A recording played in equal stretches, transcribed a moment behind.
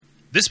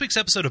This week's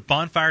episode of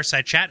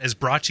Bonfireside Chat is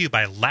brought to you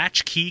by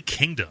Latchkey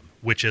Kingdom,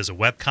 which is a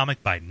webcomic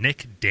by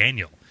Nick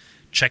Daniel.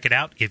 Check it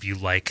out if you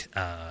like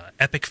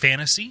epic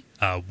fantasy,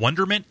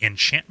 wonderment,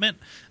 enchantment,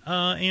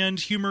 and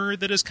humor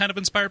that is kind of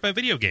inspired by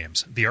video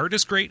games. The art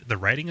is great. The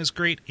writing is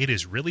great. It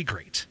is really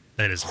great.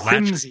 That is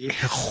whimsy.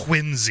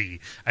 Whimsy,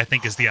 I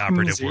think, is the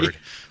operative word.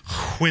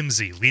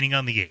 Whimsy, leaning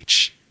on the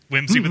H.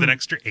 Whimsy with an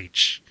extra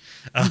H.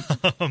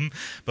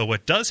 But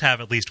what does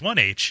have at least one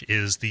H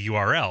is the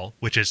URL,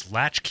 which is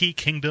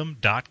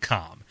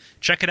latchkeykingdom.com.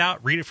 Check it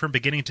out. Read it from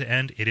beginning to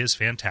end. It is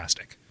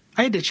fantastic.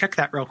 I had to check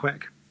that real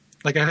quick.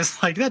 Like, I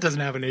was like, that doesn't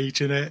have an H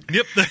in it.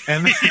 Yep.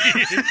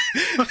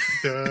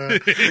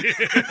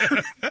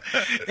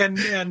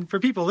 And for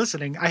people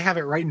listening, I have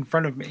it right in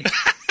front of me.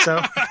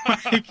 So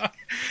like,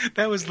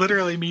 that was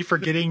literally me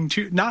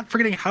not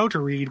forgetting how to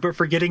read, but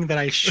forgetting that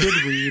I should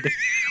read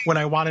when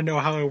I want to know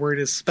how a word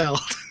is spelled.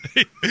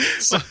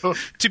 So,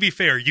 to be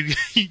fair, you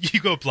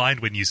go blind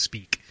when you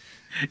speak.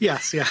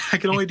 Yes, yeah. I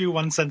can only do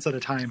one sense at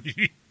a time.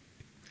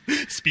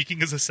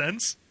 Speaking is a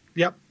sense?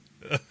 Yep.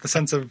 The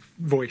sense of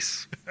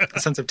voice, the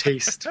sense of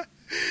taste.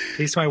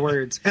 Taste my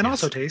words. And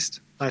also taste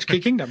Latchkey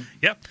Kingdom.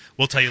 Yep.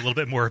 We'll tell you a little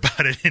bit more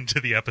about it into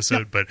the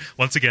episode, but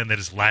once again, that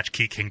is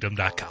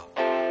latchkeykingdom.com.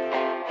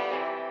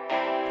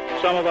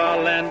 Some of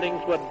our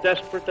landings were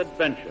desperate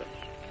adventures.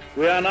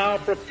 We are now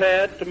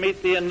prepared to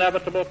meet the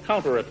inevitable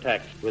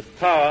counterattacks with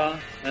power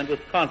and with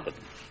confidence.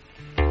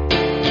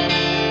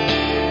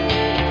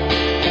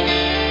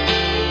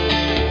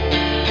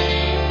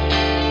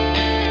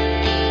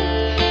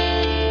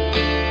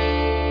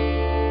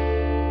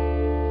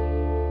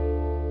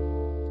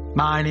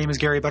 My name is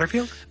Gary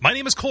Butterfield. My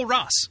name is Cole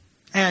Ross.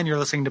 And you're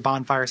listening to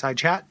Bonfireside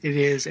Chat. It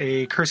is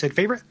a Cursed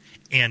favorite.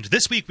 And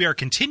this week we are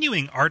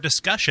continuing our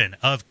discussion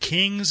of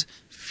King's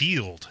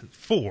Field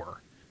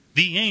 4,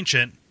 the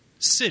ancient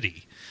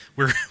city,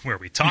 where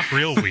we talk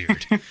real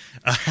weird.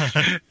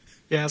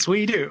 Yes,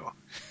 we do.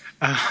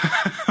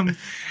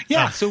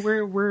 So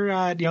we're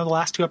the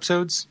last two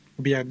episodes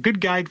will be a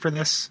good guide for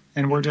this,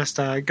 and we're just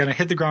going to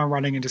hit the ground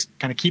running and just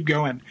kind of keep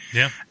going.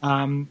 Yeah.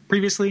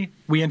 Previously,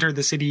 we entered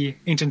the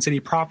ancient city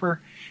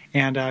proper,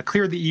 and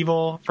cleared the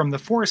evil from the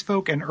forest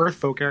folk and earth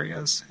folk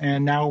areas.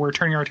 And now we're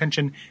turning our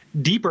attention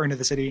deeper into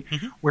the city,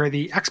 where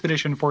the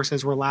expedition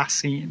forces were last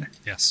seen.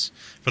 Yes.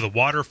 For the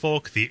water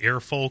folk, the air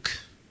folk.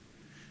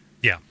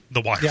 Yeah,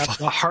 the water folk.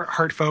 The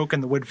heart folk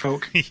and the wood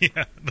folk.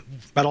 Yeah.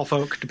 Metal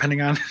folk,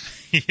 depending on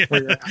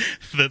where you're at.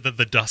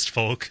 The dust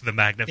folk, the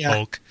magnet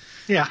folk.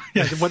 Yeah.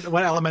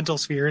 What elemental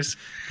spheres?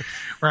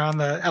 We're on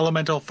the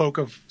elemental folk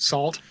of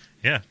salt.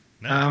 Yeah.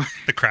 No.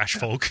 The crash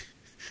folk.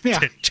 Yeah.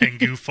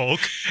 Tengu folk.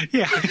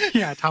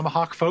 Yeah.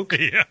 Tomahawk folk.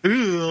 Yeah.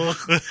 Ooh.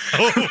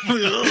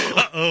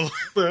 Uh-oh.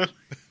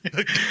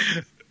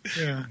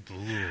 Yeah.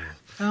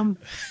 Ooh.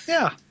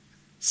 Yeah.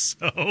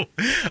 So,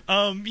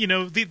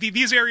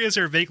 these areas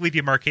are vaguely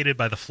demarcated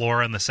by the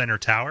floor on the center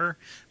tower,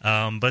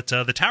 but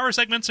the tower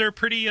segments are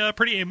pretty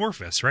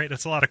amorphous, right?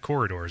 It's a lot of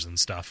corridors and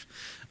stuff.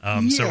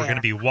 So we're going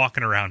to be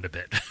walking around a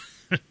bit.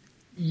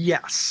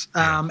 Yes.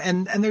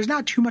 And there's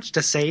not too much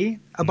to say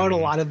about a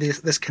lot of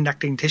this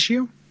connecting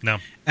tissue. No.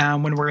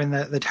 When we're in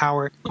the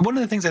tower. One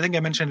of the things I think I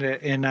mentioned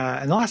in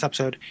the last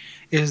episode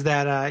is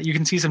that you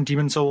can see some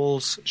Demon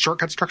Souls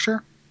shortcut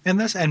structure in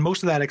this, and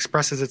most of that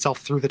expresses itself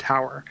through the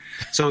tower.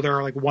 So there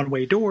are like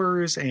one-way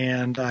doors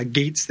and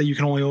gates that you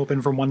can only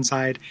open from one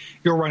side.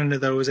 You'll run into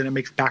those, and it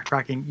makes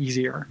backtracking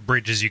easier.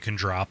 Bridges you can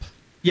drop.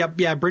 Yep.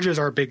 Yeah, bridges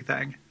are a big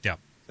thing. Yeah.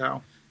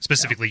 So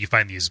specifically, you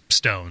find these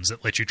stones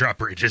that let you drop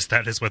bridges.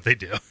 That is what they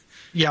do.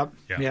 Yep.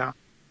 Yeah.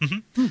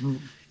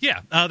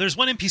 Yeah, there's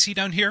one NPC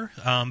down here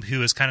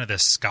who is kind of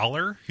this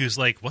scholar who's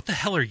like, what the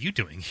hell are you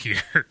doing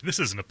here? This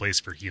isn't a place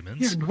for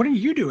humans. Yeah, what are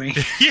you doing?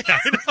 Yeah,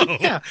 I know.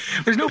 Yeah,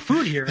 there's no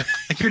food here.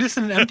 Like, you're just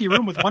in an empty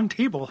room with one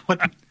table.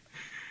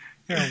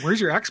 Where's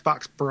your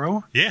Xbox,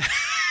 bro? Yeah.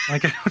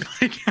 Like, I don't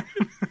like.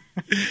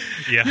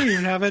 Yeah. You don't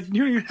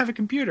even have a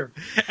computer.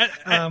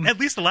 At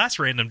least the last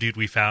random dude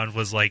we found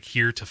was like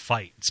here to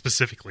fight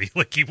specifically.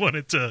 Like he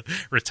wanted to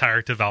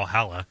retire to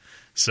Valhalla.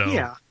 So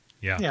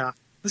yeah.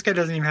 This guy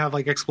doesn't even have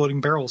like exploding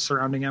barrels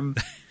surrounding him.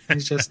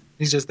 He's just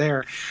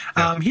there.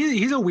 Yeah.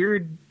 He's a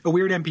weird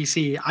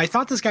NPC. I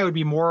thought this guy would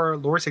be more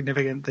lore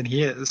significant than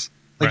he is.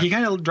 Like right. He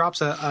kind of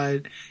drops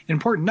a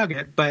important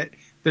nugget, but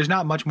there's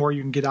not much more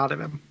you can get out of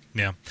him.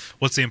 Yeah.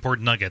 What's the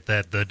important nugget?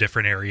 That the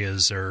different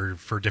areas are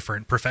for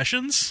different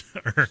professions?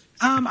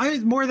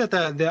 More that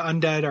the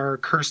undead are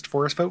cursed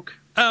forest folk.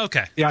 Oh,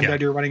 okay. The undead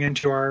you're running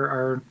into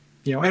are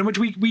and which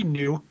we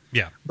knew.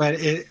 Yeah. But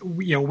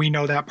we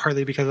know that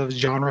partly because of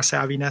genre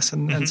savviness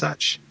and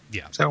such.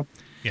 Yeah. So,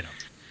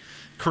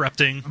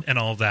 corrupting and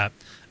all of that.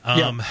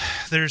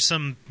 There's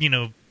some,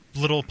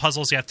 little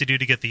puzzles you have to do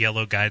to get the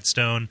yellow guide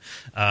stone.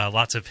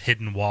 Lots of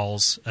hidden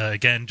walls.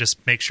 Again,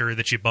 just make sure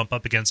that you bump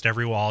up against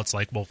every wall. It's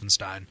like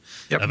Wolfenstein.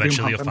 Yep,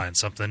 eventually you'll find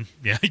something.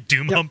 Yeah,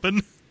 Doom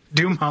humping.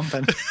 Doom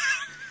humping.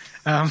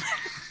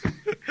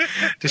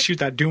 To shoot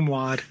that Doom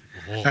wad.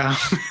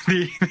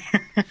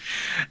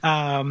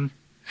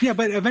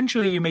 But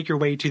eventually you make your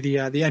way to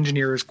the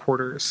engineer's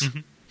quarters.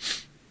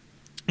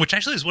 Which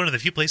actually is one of the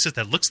few places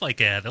that looks like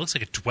a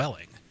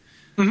dwelling.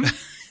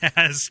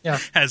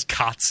 Mm-hmm. has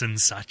cots and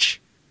such.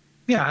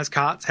 Yeah, has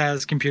cots,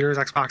 has computers,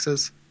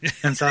 Xboxes,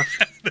 and stuff.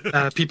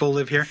 People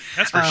live here.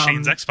 That's where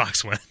Shane's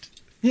Xbox went.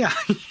 Yeah.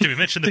 Did we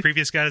mention the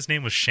previous guy's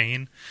name was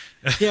Shane?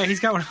 Yeah, he's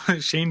got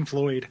one. Shane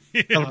Floyd.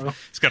 Hello.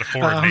 He's got a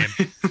foreign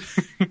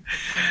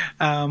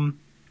name.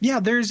 Yeah,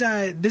 there's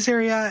this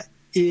area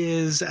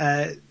is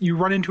you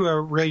run into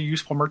a really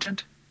useful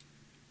merchant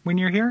when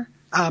you're here.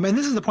 And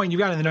this is the point you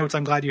got in the notes.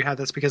 I'm glad you had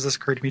this because this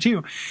occurred to me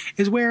too.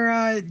 Is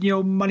where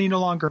money no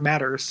longer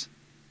matters.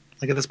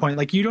 Like at this point,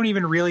 like you don't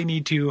even really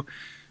need to.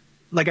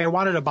 Like I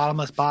wanted a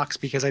bottomless box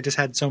because I just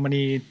had so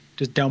many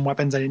just dumb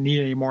weapons I didn't need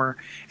anymore,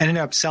 and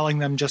ended up selling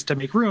them just to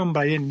make room.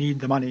 But I didn't need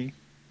the money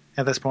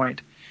at this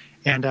point.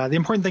 And the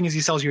important thing is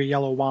he sells you a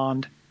yellow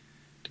wand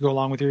to go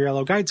along with your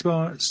yellow guide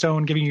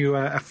stone, giving you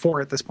a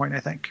 4 at this point, I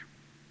think.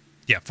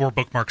 Yeah, 4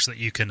 bookmarks that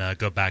you can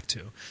go back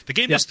to. The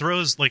game just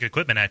throws like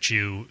equipment at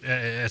you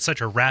at such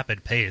a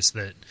rapid pace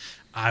that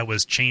I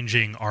was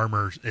changing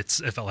armor. It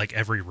felt like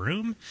every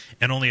room,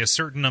 and only a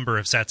certain number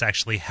of sets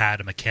actually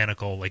had a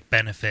mechanical like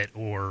benefit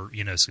or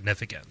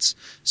significance.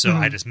 So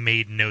I just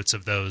made notes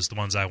of those, the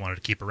ones I wanted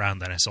to keep around.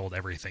 Then I sold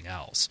everything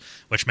else,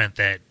 which meant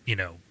that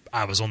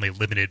I was only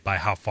limited by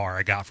how far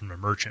I got from a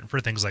merchant for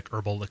things like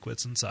herbal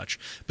liquids and such.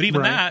 But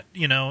even that,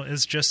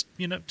 is just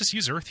just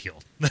use Earth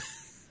Heal.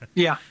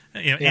 Yeah.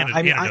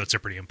 Antidotes are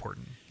pretty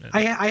important.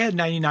 I had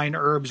 99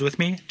 herbs with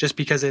me just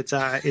because it's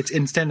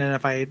instant, and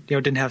if I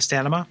didn't have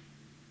stamina,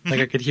 like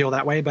I could heal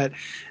that way. But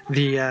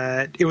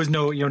it was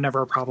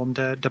never a problem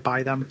to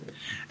buy them.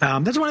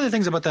 That's one of the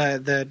things about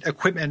the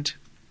equipment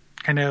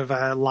kind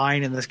of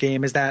line in this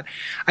game is that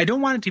I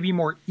don't want it to be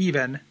more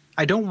even.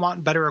 I don't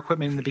want better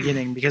equipment in the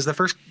beginning because the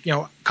first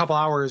couple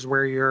hours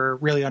where you're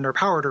really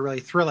underpowered are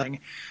really thrilling.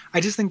 I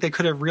just think they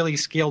could have really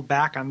scaled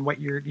back on what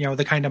you're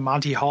the kind of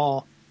Monty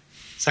Hall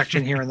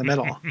section here in the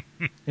middle.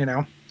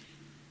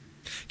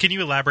 Can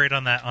you elaborate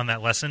on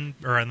that lesson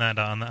or on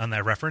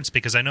that reference?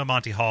 Because I know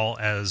Monty Hall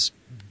as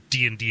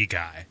D&D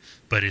guy,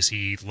 but is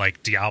he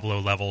like Diablo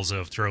levels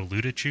of throw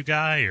loot at you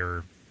guy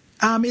or?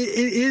 It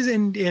is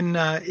in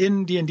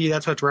D&D.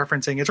 That's what it's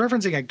referencing. It's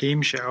referencing a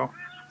game show.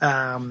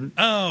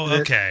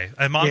 Okay.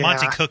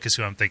 Monty Cook is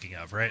who I'm thinking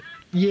of, right?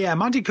 Yeah,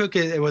 Monty Cook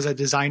was a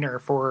designer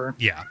for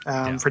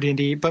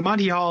D&D, but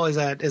Monty Hall is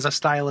a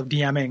style of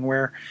DMing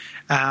where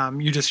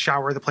you just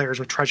shower the players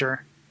with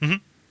treasure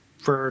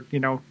for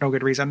no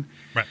good reason.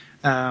 Right.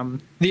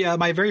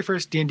 My very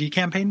first D&D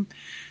campaign,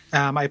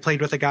 I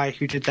played with a guy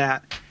who did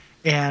that,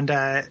 and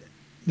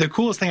the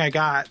coolest thing I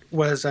got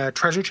was a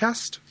treasure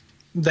chest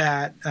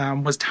that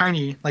was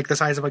tiny, like the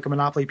size of like a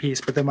Monopoly piece,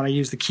 but then when I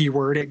used the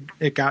keyword,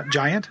 it got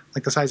giant,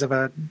 like the size of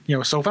a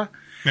sofa.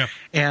 Yeah.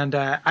 And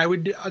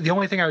the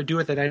only thing I would do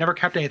with it, I never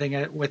kept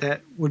anything with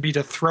it, would be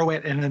to throw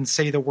it and then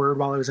say the word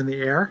while it was in the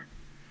air,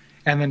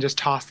 and then just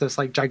toss this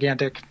like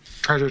gigantic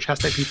treasure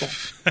chest at people.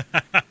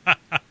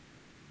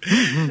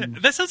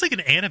 That sounds like an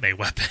anime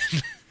weapon.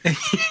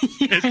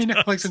 I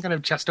know, like some kind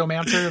of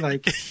chestomancer,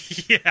 like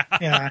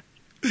yeah.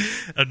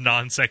 A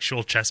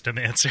non-sexual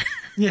chestomancer.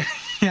 Yeah,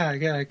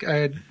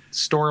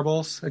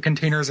 storables,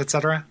 containers,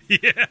 etc.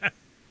 Yeah.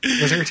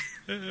 Wizard.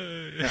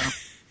 Yeah.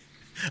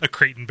 A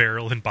crate and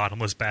barrel and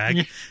bottomless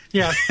bag.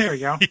 Yeah, there we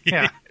go.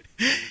 Yeah.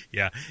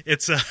 Yeah.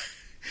 It's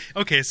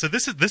okay, so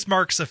this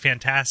marks a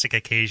fantastic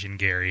occasion,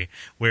 Gary,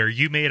 where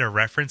you made a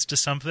reference to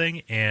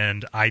something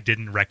and I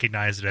didn't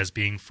recognize it as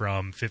being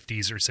from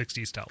 50s or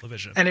 60s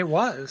television. And it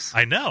was.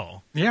 I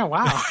know. Yeah,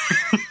 wow.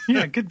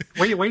 Yeah, good.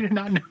 Way to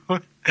not know.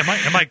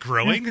 Am I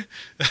growing?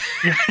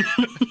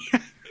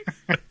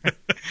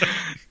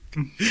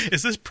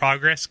 Is this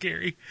progress,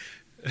 Gary?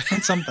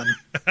 It's something.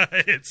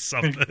 It's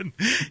something.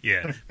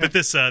 Yeah. But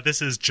this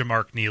is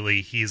Jamark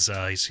Neely. He's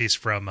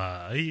from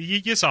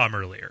you saw him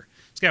earlier.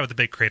 This guy with the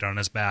big crate on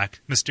his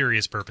back,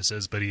 mysterious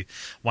purposes, but he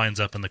winds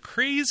up in the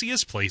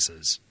craziest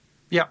places.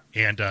 Yeah.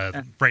 And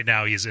right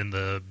now he's in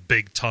the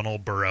big tunnel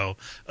burrow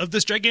of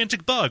this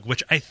gigantic bug,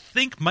 which I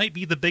think might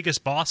be the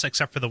biggest boss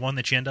except for the one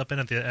that you end up in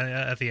at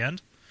the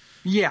end.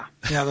 Yeah.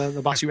 Yeah,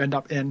 the boss you end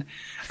up in.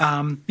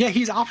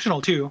 He's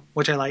optional too,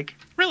 which I like.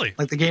 Really?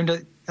 Like the game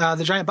the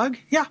giant bug?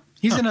 Yeah.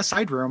 He's in a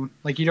side room.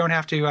 Like you don't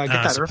have to get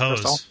that earth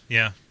crystal.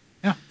 Yeah.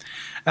 Yeah.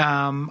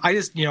 I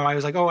just, I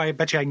was like, oh, I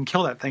bet you I can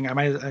kill that thing. I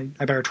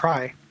better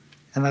try.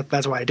 And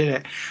that's why I did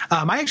it.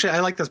 I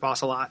like this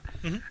boss a lot.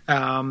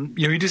 Mm-hmm.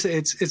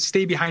 It's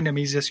stay behind him.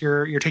 He's just,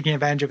 you're taking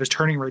advantage of his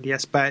turning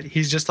radius, but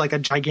he's just like a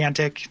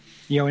gigantic,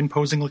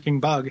 imposing looking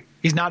bug.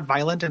 He's not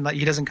violent and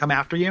he doesn't come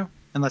after you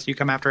unless you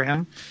come after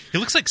him. He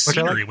looks like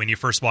scenery when you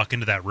first walk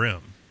into that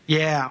room.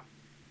 Yeah.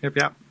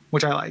 Yep.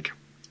 Which I like.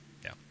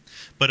 Yeah.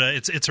 But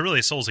it's a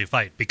really soulsy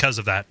fight because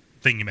of that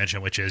thing you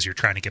mentioned, which is you're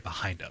trying to get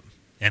behind him.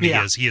 And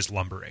he is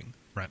lumbering,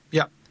 right?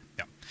 Yeah.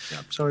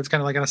 So it's kind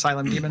of like an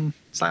Asylum Demon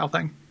style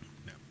thing.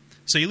 Yeah.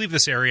 So you leave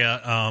this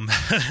area.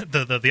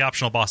 The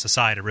optional boss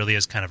aside, it really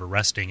is kind of a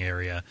resting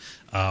area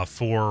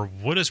for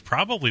what is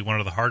probably one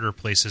of the harder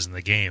places in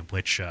the game,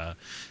 which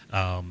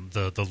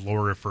the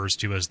lore refers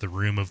to as the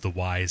Room of the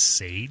Wise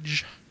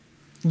Sage.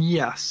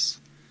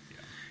 Yes.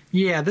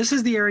 Yeah, this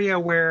is the area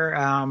where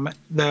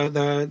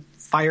the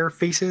fire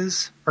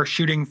faces are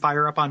shooting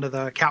fire up onto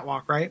the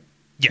catwalk, right?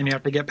 Yeah. And you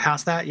have to get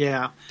past that.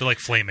 Yeah. They're like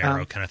flame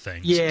arrow kind of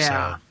things.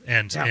 Yeah. So,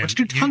 and which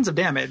do tons of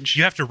damage.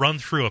 You have to run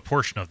through a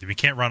portion of them. You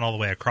can't run all the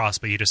way across,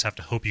 but you just have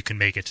to hope you can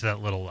make it to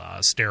that little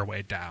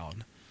stairway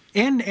down.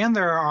 And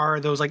there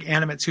are those like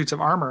animate suits of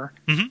armor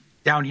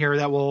down here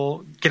that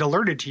will get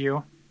alerted to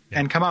you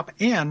and come up.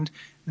 And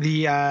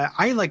the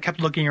I like kept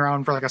looking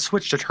around for like a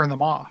switch to turn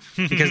them off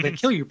because they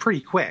kill you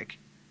pretty quick.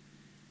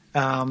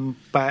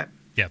 But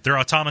yeah, there are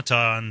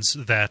automatons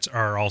that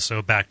are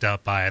also backed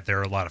up by, there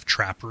are a lot of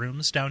trap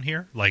rooms down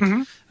here, like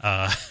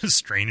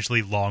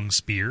strangely long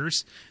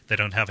spears. They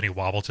don't have any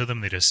wobble to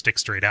them. They just stick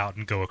straight out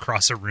and go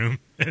across a room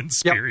and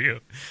spear you.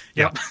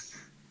 Yep.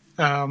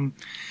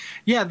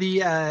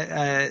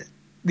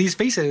 These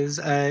faces,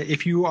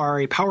 if you are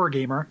a power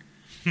gamer,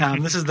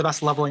 this is the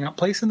best leveling up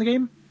place in the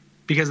game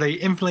because they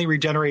infinitely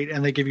regenerate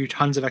and they give you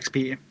tons of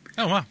XP.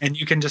 Oh, wow. And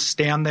you can just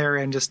stand there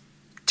and just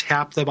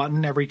tap the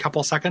button every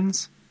couple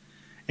seconds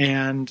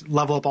and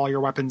level up all your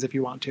weapons if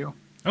you want to.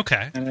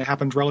 Okay. And it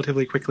happens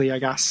relatively quickly, I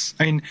guess.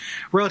 I mean,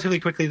 relatively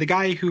quickly. The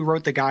guy who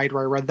wrote the guide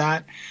where I read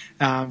that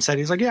said,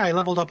 he's like, yeah, I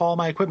leveled up all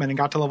my equipment and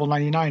got to level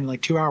 99 in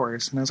like 2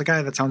 hours. And I was like,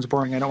 that sounds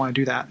boring. I don't want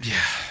to do that.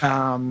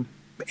 Yeah.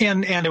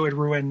 And it would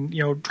ruin,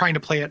 trying to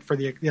play it for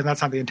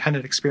that's not the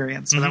intended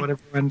experience. So that would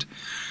have ruined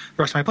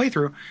the rest of my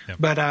playthrough. Yep.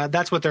 But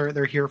that's what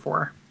they're here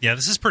for. Yeah,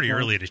 this is pretty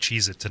early to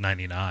cheese it to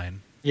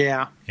 99.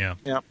 Yeah. Yeah.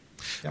 Yeah.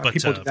 But,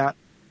 people do that.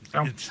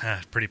 So. It's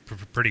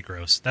pretty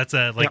gross. That's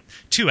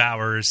 2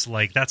 hours.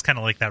 Like that's kind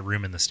of like that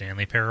room in the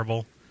Stanley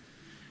Parable.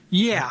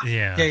 Yeah.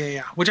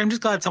 Which I'm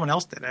just glad someone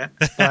else did it.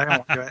 But I don't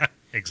want to do it.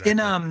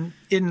 Exactly.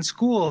 In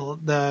school,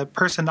 the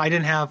person, I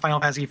didn't have Final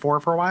Fantasy IV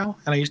for a while,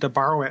 and I used to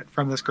borrow it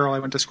from this girl I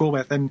went to school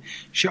with, and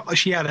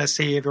she had a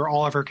save where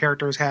all of her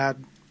characters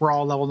were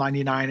all level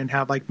 99 and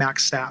had like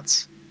max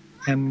stats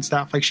and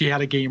stuff. Like she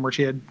had a game where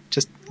she had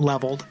just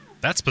leveled.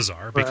 That's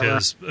bizarre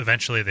because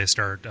eventually they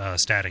start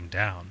statting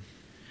down.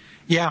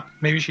 Yeah,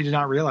 maybe she did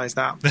not realize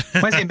that.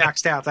 When I say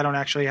max stats, I don't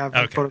actually have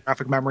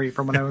photographic memory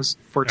from when I was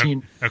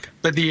 14. Okay.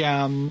 But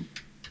yeah.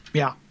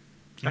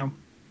 So,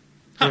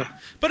 huh.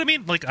 But I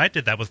mean, like I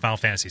did that with Final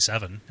Fantasy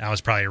VII. I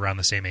was probably around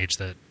the same age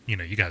that you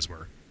guys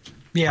were.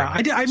 Yeah,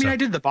 I did. I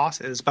did the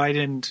bosses, but I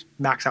didn't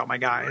max out my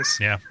guys.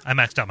 Yeah, I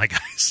maxed out my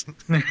guys.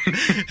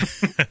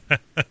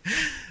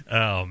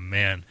 Oh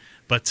man.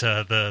 But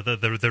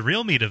the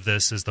real meat of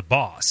this is the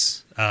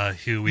boss,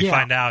 who we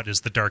find out is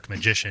the Dark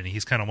Magician.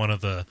 He's kind of one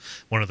of the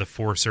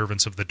four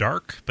servants of the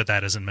Dark, but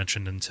that isn't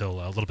mentioned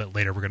until a little bit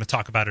later. We're going to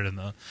talk about it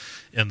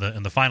in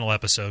the final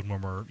episode when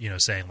we're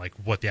saying like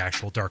what the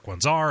actual Dark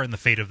Ones are and the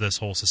fate of this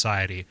whole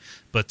society.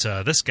 But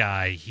this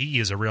guy, he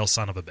is a real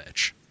son of a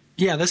bitch.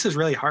 Yeah, this is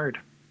really hard.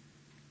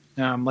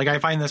 I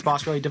find this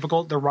boss really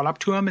difficult. The run up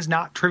to him is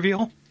not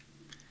trivial.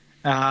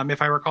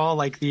 If I recall,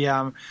 like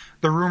the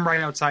room right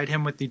outside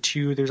him with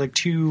there's like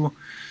two,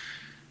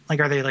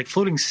 like, are they like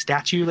floating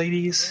statue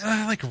ladies?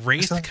 Like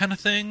wraith kind of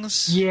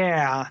things?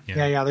 Yeah.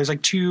 There's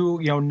like two,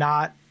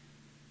 not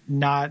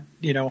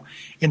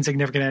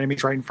insignificant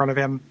enemies right in front of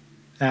him.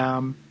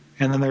 And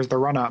then there's the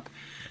run up.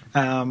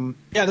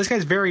 This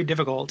guy's very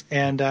difficult,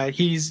 and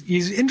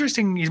he's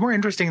interesting. He's more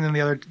interesting than the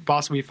other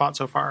boss we've fought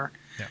so far.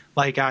 Yeah.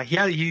 Like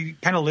he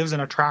kind of lives in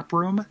a trap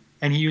room,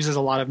 and he uses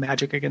a lot of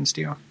magic against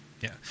you.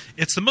 Yeah,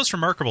 it's the most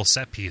remarkable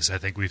set piece I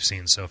think we've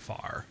seen so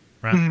far,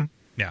 right? Mm-hmm.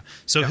 Yeah,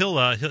 so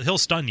he'll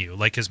stun you,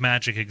 like his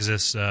magic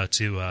exists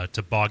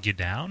to bog you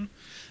down.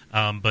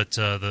 But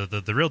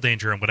the real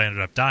danger and what I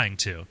ended up dying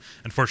to,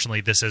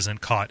 unfortunately, this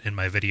isn't caught in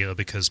my video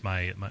because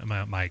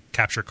my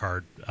capture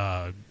card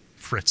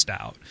fritzed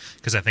out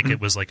because I think it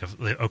was like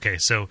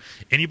so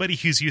anybody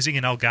who's using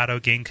an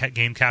Elgato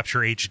game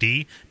capture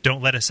HD,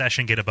 don't let a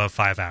session get above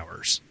 5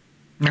 hours.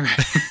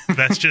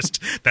 That's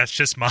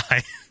just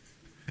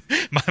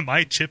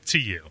my tip to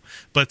you.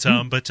 But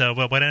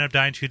what I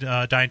ended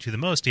up dying to the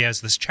most, he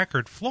has this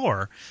checkered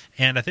floor,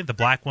 and I think the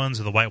black ones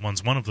or the white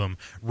ones, one of them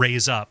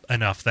raise up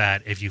enough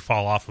that if you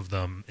fall off of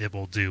them, it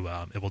will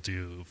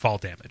do fall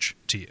damage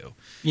to you.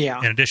 Yeah.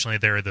 And additionally,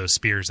 there are those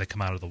spears that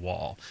come out of the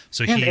wall.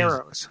 So and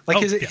arrows.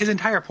 His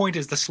entire point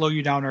is to slow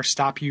you down or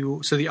stop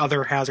you so the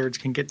other hazards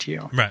can get to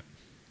you. Right.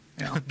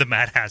 Yeah. The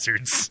mad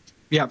hazards.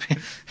 Yep.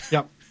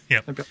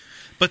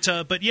 But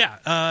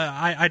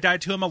I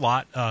died to him a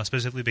lot,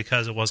 specifically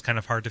because it was kind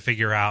of hard to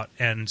figure out,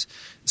 and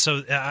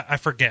so I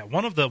forget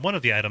one of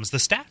the items. The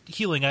stat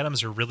healing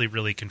items are really,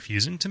 really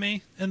confusing to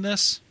me in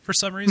this for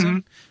some reason.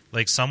 Mm-hmm.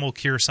 Like some will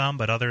cure some,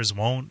 but others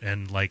won't,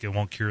 and like it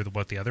won't cure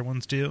what the other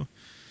ones do.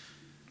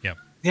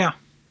 Yeah.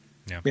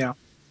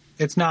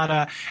 It's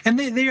not and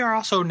they are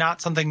also not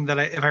something that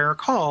if I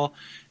recall,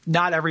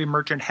 not every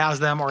merchant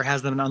has them or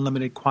has them in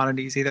unlimited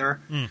quantities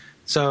either.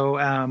 So,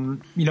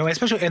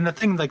 especially, and the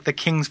thing like the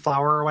King's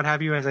Flower or what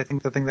have you is, I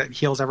think, the thing that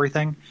heals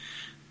everything.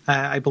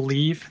 I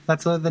believe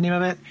that's the name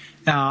of it.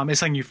 It's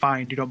something you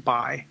find, you don't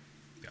buy.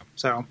 Yeah.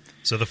 So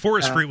the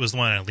forest fruit was the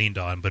one I leaned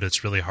on, but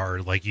it's really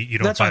hard. Like you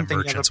don't find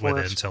merchants with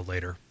it until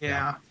later.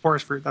 Yeah,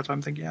 forest fruit. That's what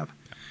I'm thinking of.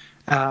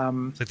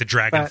 It's like the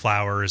dragon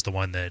flower is the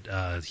one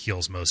that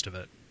heals most of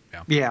it.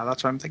 Yeah,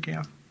 that's what I'm thinking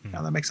of.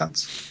 Yeah, that makes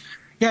sense.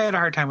 Yeah, I had a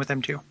hard time with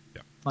him too.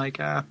 Yeah. Like,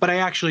 but I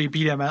actually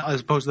beat him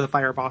as opposed to the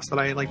fire boss that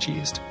I like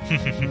cheesed.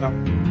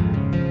 So.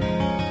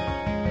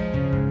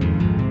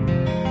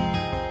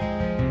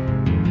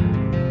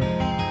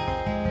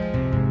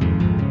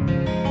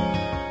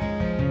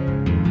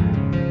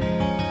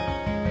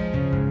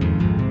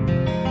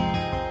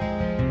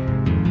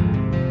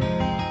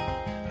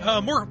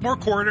 More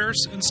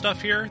corridors and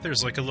stuff here.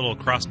 There's like a little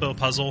crossbow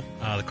puzzle.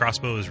 The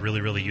crossbow is really,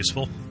 really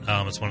useful.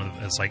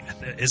 It's like,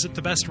 is it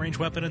the best range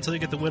weapon until you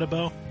get the widow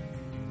bow?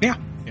 Yeah.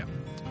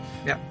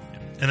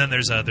 And then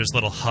there's a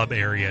little hub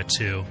area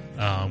too,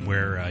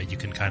 where you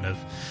can kind of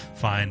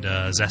find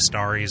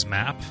Zestari's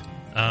map.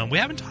 We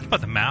haven't talked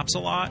about the maps a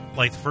lot.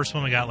 Like the first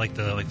one we got, like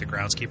the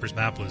groundskeeper's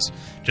map was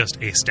just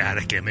a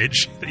static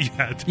image that you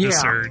had to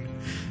discern.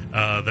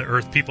 The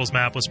Earth People's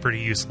map was pretty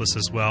useless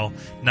as well.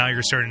 Now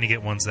you're starting to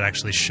get ones that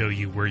actually show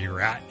you where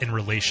you're at in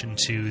relation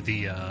to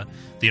the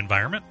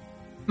environment.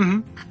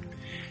 Mm-hmm.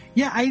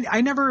 Yeah,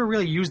 I never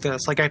really used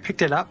this. Like I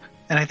picked it up,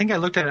 and I think I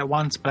looked at it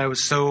once, but I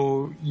was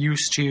so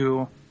used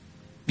to,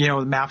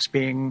 the maps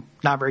being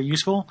not very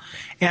useful,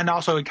 and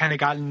also it kind of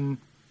gotten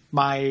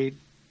my,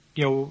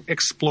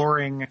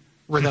 exploring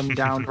rhythm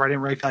down where I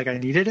didn't really feel like I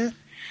needed it.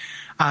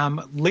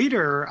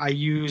 Later, I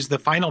used the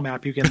final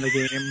map you get in the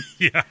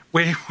game,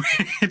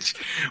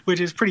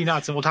 which is pretty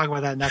nuts, and we'll talk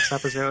about that next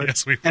episode.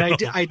 Yes, we will. And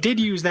I did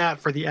use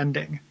that for the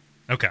ending.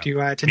 Okay.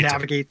 To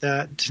navigate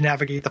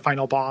the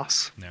final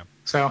boss. Yeah.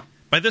 So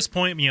by this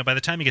point, by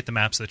the time you get the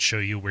maps that show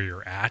you where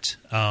you're at,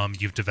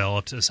 you've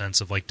developed a sense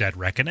of like Dead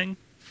Reckoning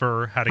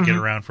for how to get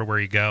around for where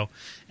you go,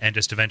 and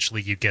just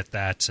eventually you get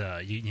that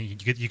you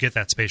get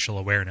that spatial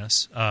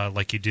awareness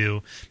like you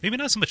do maybe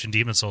not so much in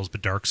Demon Souls but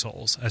Dark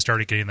Souls. I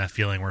started getting that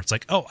feeling where it's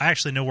like, oh, I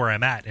actually know where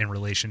I'm at in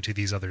relation to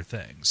these other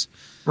things,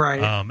 right?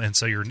 And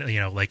so you're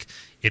like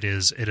it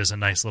is a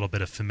nice little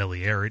bit of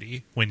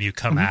familiarity when you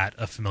come at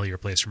a familiar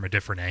place from a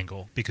different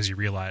angle, because you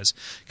realize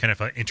kind of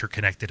how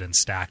interconnected and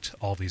stacked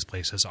all these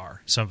places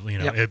are. So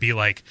it'd be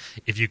like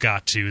if you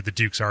got to the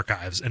Duke's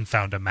Archives and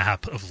found a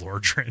map of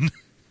Lordran.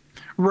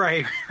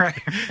 Right.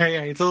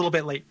 Yeah, it's a little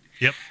bit late.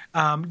 Yep.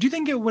 Do you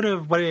think what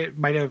it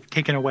might have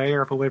taken away,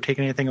 or if it would have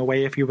taken anything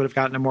away if you would have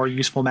gotten a more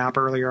useful map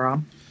earlier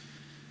on?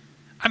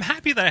 I'm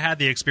happy that I had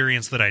the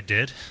experience that I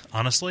did,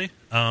 honestly.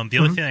 The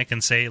only thing I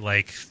can say,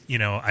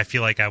 I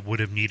feel like I would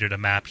have needed a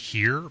map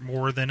here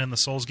more than in the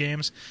Souls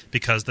games,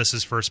 because this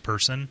is first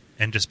person,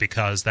 and just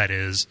because that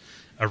is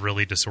a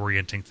really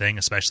disorienting thing,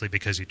 especially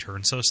because you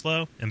turn so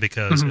slow, and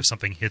because if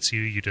something hits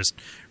you, you just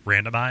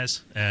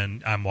randomize,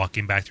 and I'm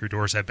walking back through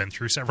doors I've been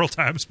through several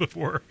times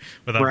before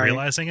without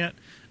realizing it.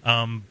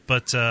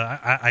 But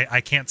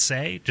I can't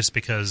say, just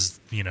because,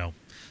 you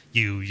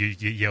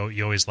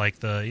always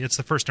like it's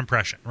the first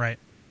impression, right?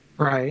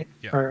 Right.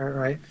 Yeah.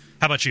 Right.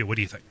 How about you? What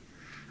do you think?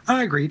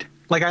 I agreed.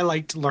 Like, I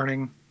liked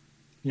learning,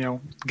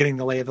 getting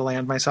the lay of the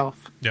land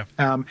myself. Yeah.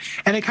 And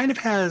it kind of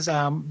has,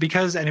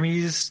 because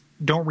enemies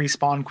don't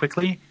respawn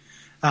quickly,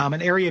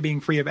 an area being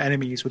free of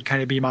enemies would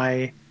kind of be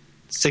my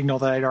signal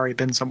that I'd already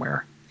been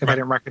somewhere if I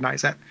didn't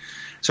recognize it.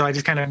 So I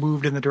just kind of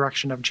moved in the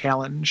direction of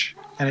challenge,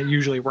 and it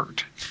usually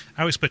worked.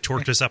 I always put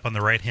torches up on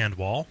the right-hand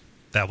wall.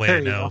 That way I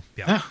know.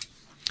 Yeah.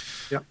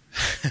 Yep.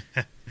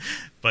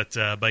 But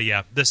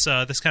yeah, this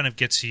kind of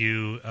gets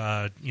you,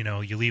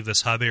 you leave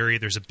this hub area.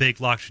 There's a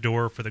big locked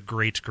door for the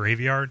Great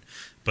Graveyard,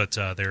 but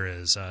there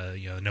is,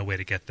 no way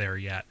to get there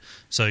yet.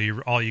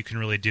 So all you can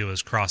really do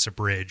is cross a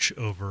bridge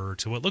over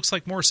to what looks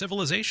like more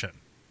civilization.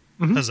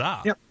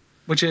 Huzzah! Yep.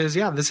 Which is,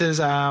 this is,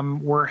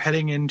 we're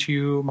heading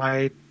into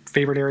my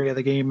favorite area of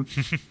the game.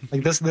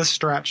 Like this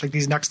stretch, like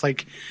these next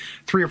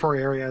 3 or 4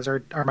 areas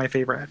are my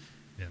favorite.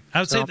 Yeah. I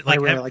would say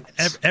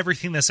that,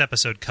 everything this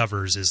episode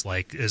covers is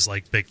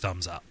big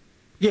thumbs up.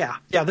 Yeah.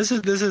 This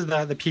is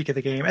the peak of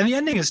the game, and the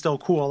ending is still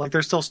cool. Like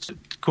there's still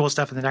cool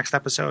stuff in the next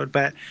episode,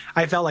 but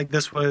I felt like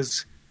this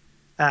was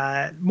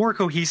more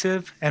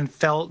cohesive and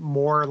felt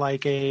more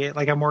like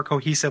a more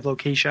cohesive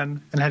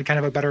location, and had kind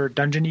of a better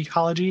dungeon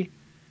ecology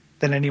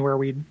than anywhere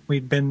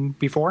we'd been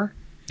before.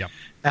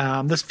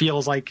 Yeah. This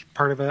feels like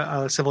part of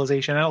a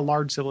civilization, and a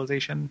large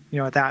civilization,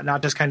 at that,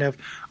 not just kind of,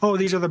 oh,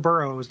 these are the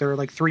burrows. There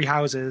are 3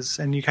 houses,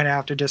 and you kind of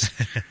have to just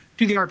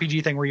do the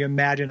RPG thing where you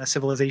imagine a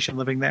civilization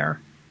living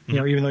there,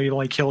 even though you've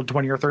only killed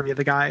 20 or 30 of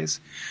the guys.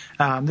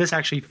 This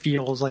actually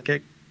feels like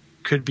it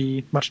could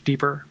be much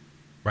deeper.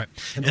 Right.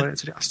 Than what it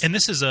suggests. And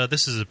this is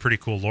a pretty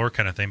cool lore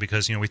kind of thing,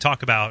 because, we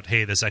talk about,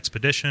 hey, this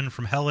expedition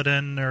from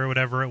Helidon or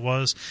whatever it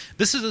was.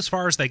 This is as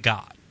far as they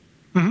got.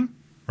 Mm-hmm.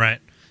 Right.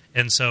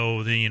 And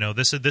so,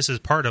 this is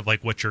part of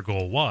what your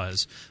goal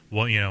was.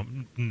 Well,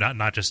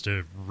 not just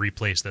to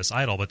replace this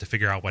idol, but to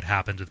figure out what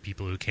happened to the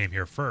people who came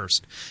here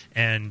first.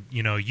 And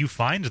you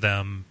find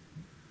them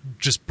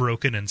just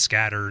broken and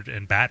scattered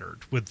and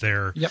battered with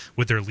their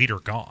leader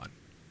gone.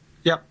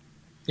 Yep.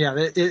 Yeah,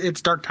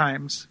 it's dark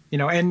times,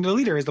 and the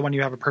leader is the one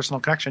you have a personal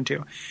connection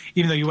to,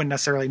 even though you wouldn't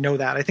necessarily know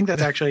that. I think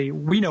that's actually,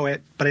 we know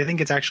it, but I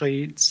think it's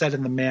actually said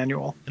in the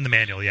manual. In the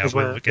manual, yeah.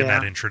 In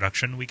that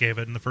introduction we gave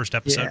it in the first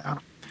episode. Yeah.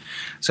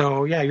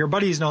 So, yeah, your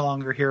buddy's no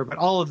longer here, but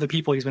all of the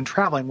people he's been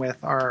traveling with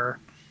are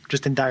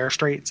just in dire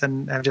straits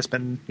and have just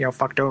been,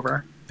 fucked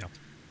over. Yeah.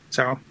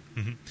 So...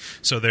 Mm-hmm.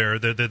 So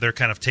they're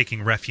kind of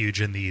taking refuge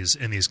in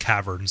these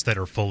caverns that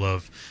are full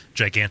of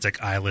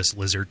gigantic eyeless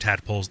lizard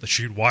tadpoles that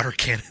shoot water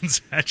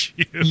cannons at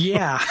you.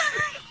 Yeah,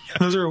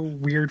 those are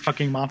weird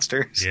fucking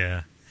monsters.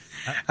 Yeah.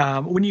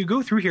 When you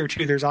go through here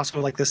too, there's also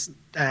like this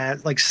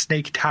like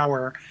snake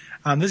tower.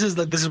 This is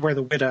where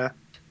the Witta,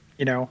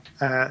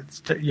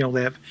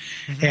 live,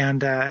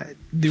 and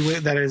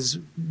that is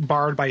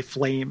barred by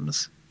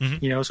flames.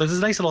 Mm-hmm. So it's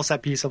this nice little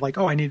set piece of like,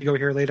 oh, I need to go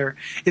here later.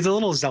 It's a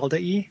little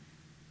Zelda-y.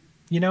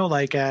 One of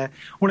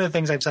the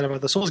things I've said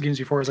about the Souls games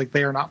before is like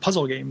they are not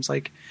puzzle games,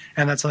 and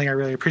that's something I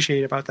really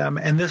appreciate about them.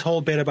 And this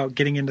whole bit about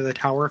getting into the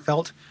tower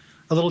felt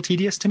a little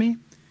tedious to me,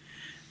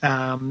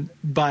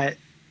 but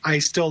I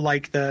still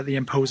like the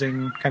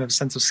imposing kind of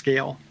sense of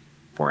scale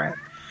for it.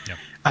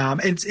 Yeah.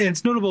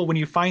 It's notable when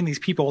you find these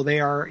people; they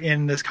are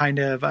in this kind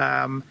of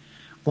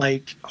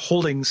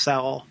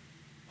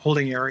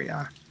holding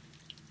area.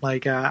 Why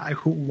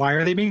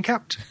are they being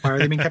kept? Why are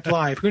they being kept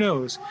alive? Who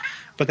knows?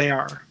 But they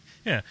are.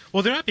 Yeah,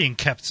 well, they're not being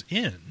kept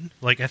in.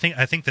 I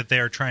think that they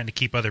are trying to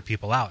keep other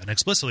people out, and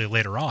explicitly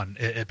later on,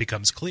 it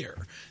becomes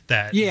clear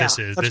that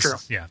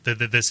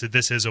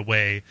this is a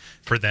way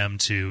for them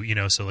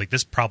to, So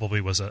this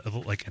probably was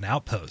an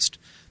outpost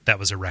that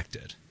was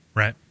erected,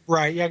 right?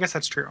 Right. Yeah, I guess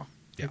that's true.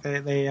 Yeah.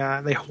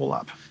 They hole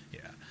up.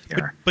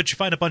 Yeah. But you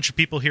find a bunch of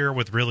people here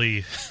with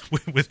really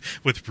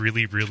with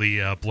really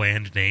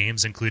bland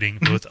names, including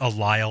both a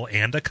Lyle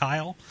and a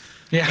Kyle.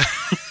 Yeah,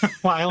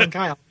 Lyle and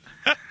Kyle.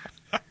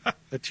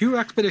 The two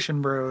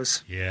expedition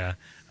bros. Yeah.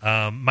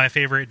 My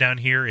favorite down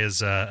here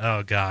is,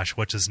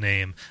 what's his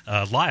name?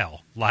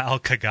 Lyle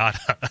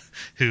Kagata,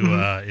 who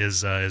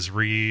is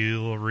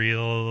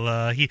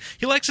real.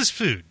 He likes his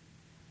food.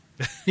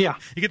 Yeah.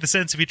 You get the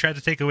sense if you tried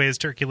to take away his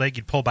turkey leg,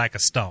 you'd pull back a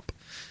stump.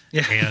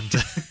 Yeah. And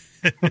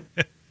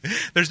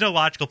there's no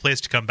logical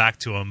place to come back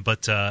to him,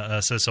 but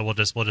so we'll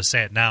just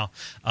say it now.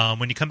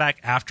 When you come back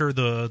after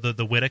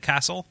the Witta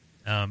Castle.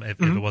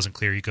 If it wasn't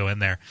clear, you go in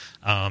there.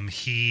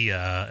 He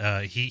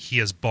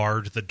has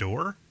barred the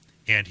door,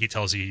 and he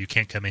tells you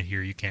can't come in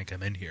here. You can't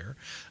come in here.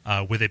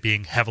 With it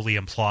being heavily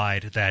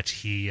implied that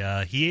he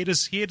ate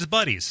his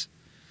buddies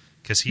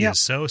because he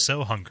is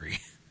so hungry.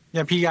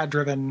 Yep, he got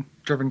driven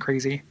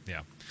crazy.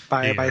 Yeah,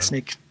 by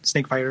snake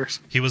fighters.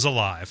 He was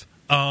alive.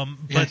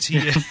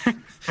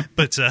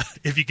 But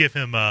if you give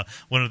him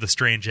one of the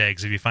strange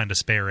eggs, if you find a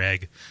spare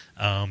egg,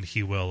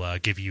 he will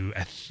give you,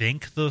 I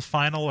think, the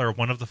final or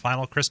one of the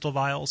final crystal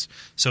vials.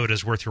 So it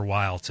is worth your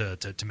while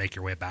to make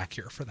your way back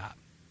here for that.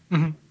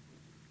 Mm-hmm.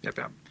 Yep.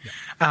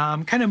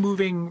 Yeah. Kind of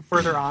moving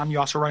further on, you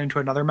also run into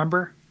another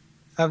member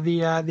of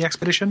the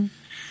expedition,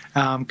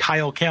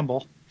 Kyle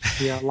Campbell.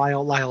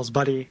 Lyle's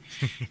buddy,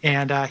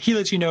 and he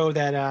lets you know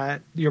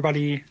that your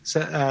buddy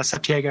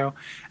Septiago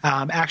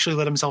actually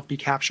let himself be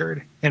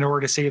captured in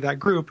order to save that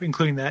group,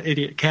 including that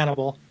idiot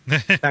cannibal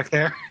back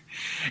there.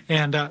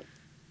 And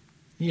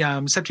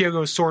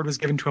Septiago's sword was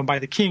given to him by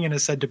the king and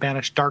is said to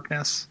banish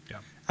darkness.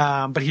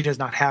 Yeah. But he does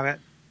not have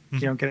it. You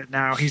don't get it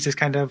now. He's just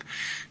kind of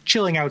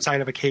chilling outside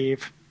of a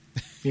cave,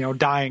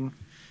 dying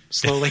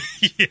slowly.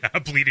 Yeah,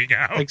 bleeding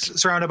out.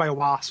 Surrounded by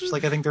wasps. I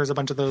think there's a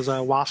bunch of those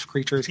wasp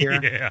creatures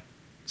here. Yeah.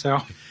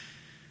 So,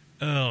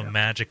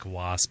 magic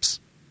wasps.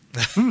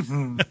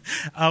 Mm-hmm.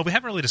 We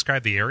haven't really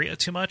described the area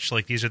too much.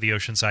 These are the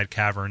oceanside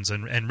caverns,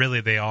 and really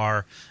they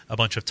are a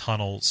bunch of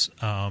tunnels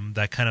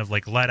that kind of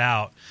let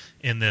out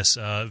in this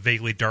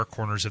vaguely dark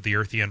corners of the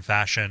Earthian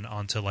fashion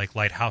onto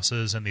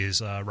lighthouses and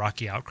these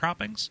rocky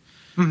outcroppings.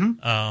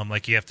 Mm-hmm.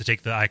 You have to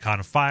take the icon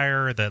of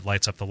fire that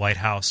lights up the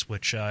lighthouse,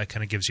 which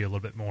kind of gives you a little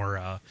bit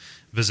more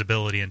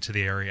visibility into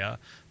the area.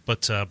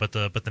 But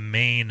the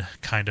main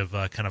kind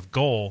of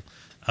goal.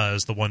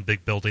 Is the one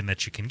big building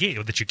that you can get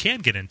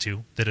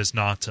into that is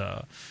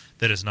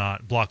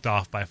not blocked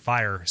off by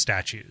fire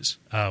statues,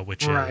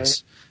 which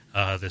is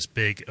this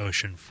big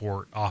ocean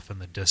fort off in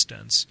the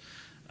distance.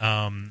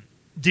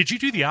 Did you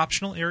do the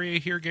optional area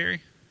here,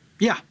 Gary?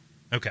 Yeah.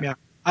 Okay. Yeah.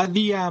 I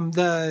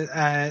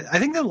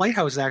think the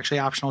lighthouse is actually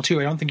optional too.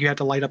 I don't think you have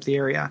to light up the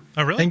area.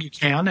 Oh, really? I think you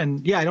can,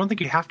 and I don't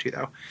think you have to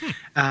though.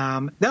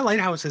 That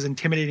lighthouse is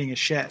intimidating as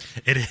shit.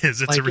 It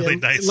is. It's really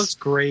nice. It looks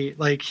great.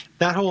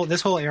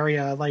 This whole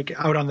area,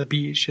 out on the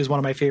beach, is one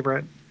of my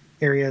favorite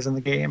areas in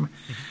the game.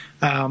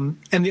 Mm-hmm.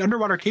 And the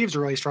underwater caves are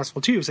really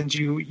stressful too, since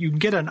you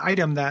get an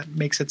item that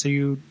makes it so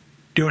you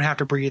don't have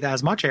to breathe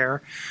as much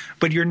air,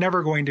 but you're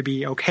never going to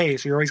be okay.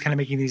 So you're always kind of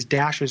making these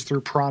dashes through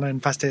piranha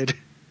infested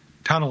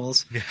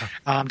tunnels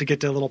to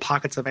get to little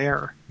pockets of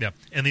air. Yeah,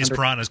 and these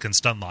piranhas can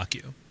stun lock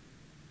you.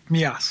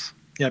 Yes.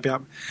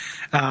 Yep.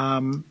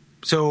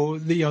 So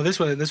this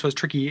was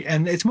tricky,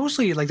 and it's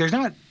mostly there's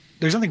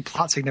nothing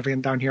plot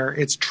significant down here.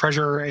 It's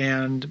treasure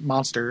and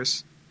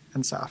monsters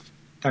and stuff.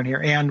 down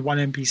here, and one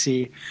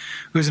NPC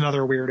who's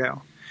another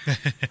weirdo,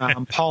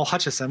 Paul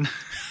Hutchison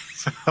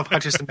of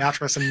Hutchison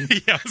Mattress and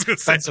Yeah, I was going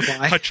to say Bed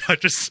Supply.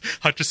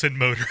 Hutchison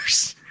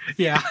Motors.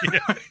 Yeah,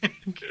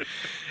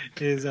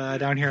 is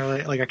down here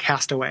like a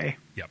castaway.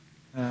 Yep.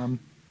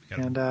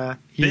 And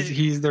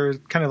he's they're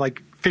kind of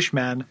like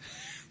fishmen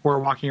who are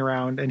walking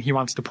around, and he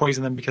wants to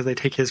poison them because they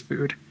take his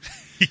food.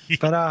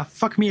 But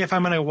fuck me if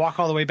I'm going to walk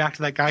all the way back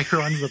to that guy who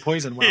runs the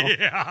poison well.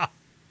 Yeah.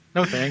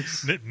 No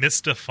thanks.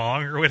 Mr.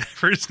 Fong or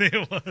whatever his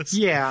name was.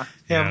 Yeah.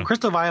 Yeah.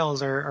 Crystal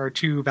vials are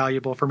too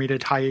valuable for me to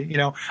tie. You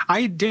know,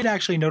 I did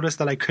actually notice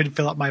that I could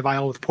fill up my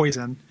vial with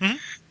poison,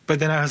 but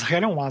then I was like,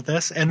 I don't want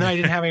this, and then I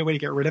didn't have any way to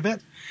get rid of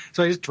it,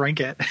 so I just drank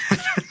it.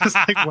 Just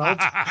like, well,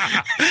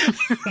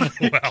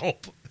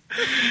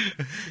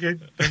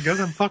 I guess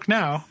I'm fucked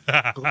now.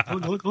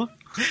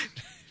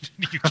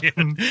 You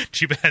can't.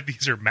 Too bad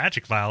these are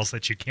magic vials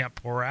that you can't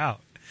pour out.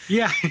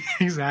 Yeah,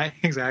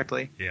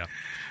 exactly. Yeah.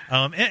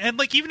 And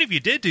like, even if you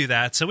did do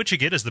that, so what you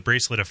get is the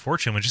Bracelet of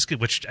Fortune,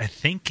 which I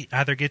think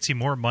either gets you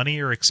more money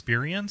or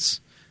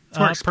experience,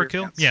 per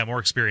kill. Yeah, more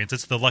experience.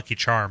 It's the Lucky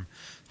Charm.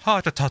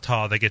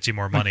 That gets you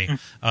more money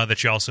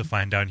that you also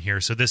find down here.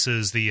 So this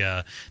is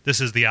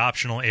the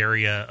optional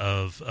area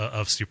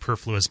of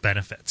superfluous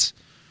benefits.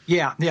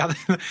 Yeah,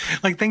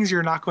 like things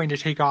you're not going to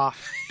take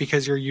off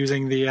because you're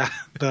using the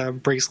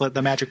bracelet,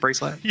 the magic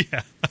bracelet.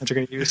 Yeah, that you're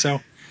going to use. So.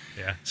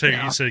 Yeah.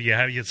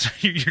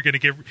 You're gonna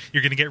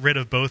get rid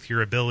of both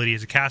your ability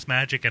to cast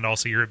magic and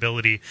also your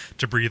ability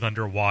to breathe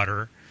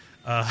underwater.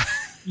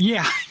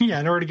 Yeah.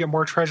 In order to get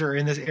more treasure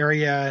in this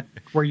area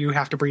where you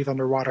have to breathe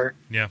underwater.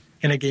 Yeah.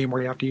 In a game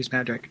where you have to use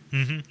magic.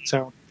 Mm-hmm.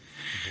 So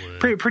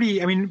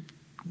pretty. I mean,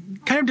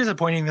 kind of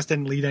disappointing. This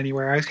didn't lead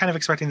anywhere. I was kind of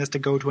expecting this to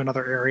go to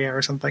another area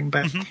or something,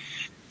 but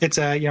it's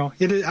I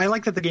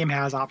like that the game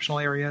has optional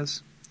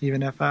areas,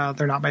 even if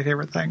they're not my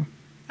favorite thing.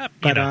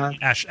 But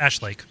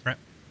Ash Lake, right?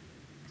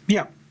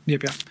 Yeah.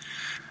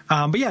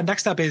 But yeah,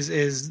 next up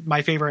is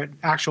my favorite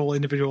actual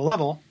individual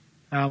level,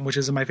 which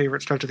is my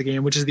favorite stretch of the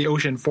game, which is the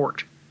Ocean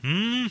Fort.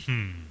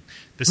 Mm-hmm.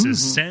 This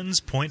is Sen's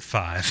Point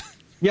 5.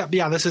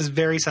 Yeah, this is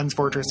very Sen's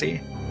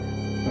Fortressy.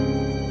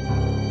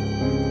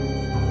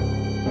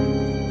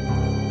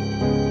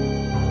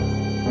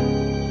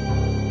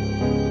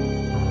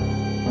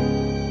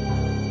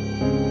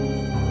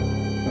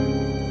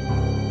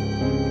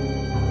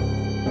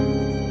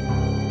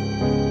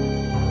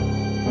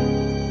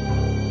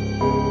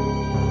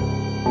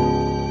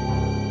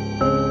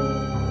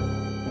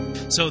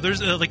 So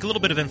there's like a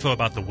little bit of info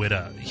about the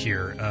Widda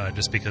here,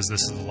 just because this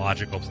is the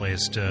logical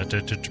place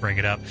to bring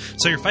it up.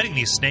 So you're fighting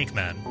these snake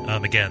men,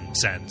 again,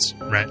 Sens,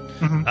 right?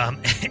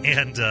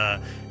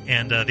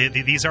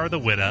 These are the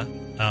Widda.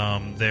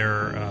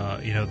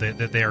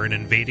 They are an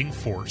invading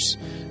force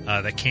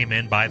that came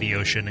in by the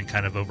ocean and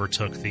kind of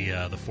overtook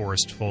the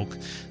forest folk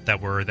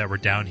that were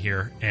down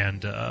here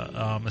and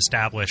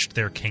established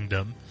their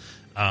kingdom.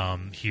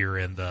 Here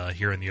in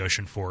the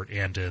Ocean Fort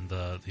and in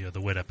the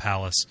Widda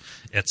Palace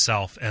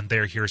itself, and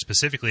they're here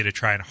specifically to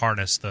try and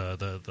harness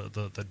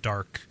the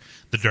dark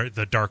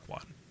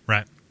one,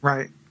 right?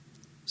 Right.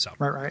 So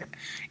right.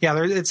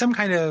 Yeah, it's some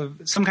kind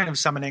of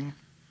summoning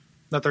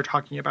that they're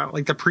talking about,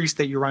 like the priest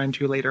that you run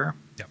into later.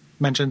 Yep.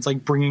 Mentions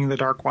like bringing the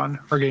Dark One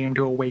or getting him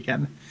to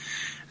awaken,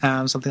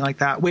 something like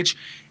that, which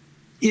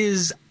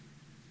is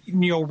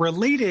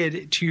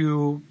related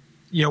to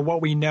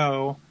what we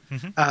know.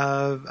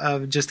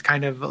 Of just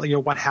kind of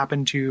what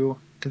happened to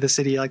the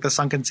city, like the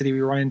sunken city we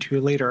run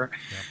into later.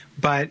 Yeah.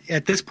 But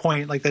at this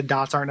point, like the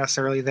dots aren't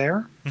necessarily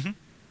there,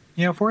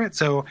 for it.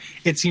 So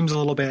it seems a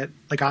little bit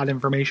like odd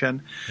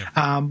information.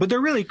 Yeah. But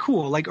they're really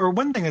cool. Or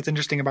one thing that's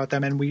interesting about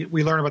them, and we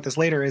learn about this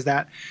later, is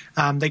that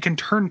they can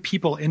turn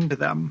people into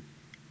them.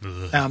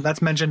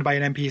 That's mentioned by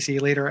an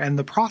NPC later, and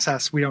the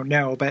process we don't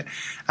know, but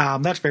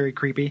that's very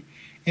creepy.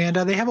 And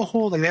they have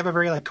they have a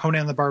very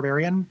Conan the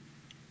Barbarian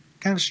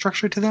kind of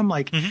structure to them.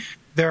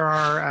 There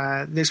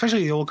are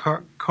especially the old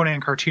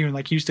Conan cartoon,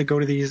 he used to go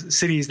to these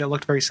cities that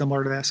looked very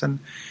similar to this and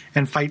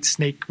fight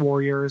snake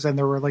warriors, and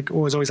there were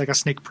was always a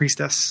snake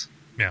priestess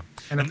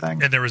kind of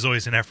thing, and there was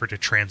always an effort to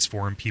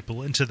transform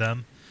people into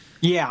them.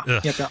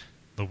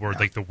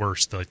 The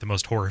worst, the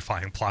most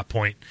horrifying plot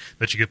point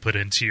that you could put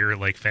into your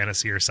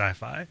fantasy or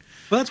sci-fi.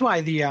 Well, that's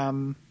why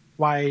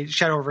why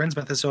Shadow of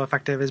Innsmouth is so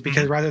effective, is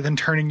because rather than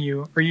turning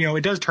you, or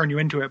it does turn you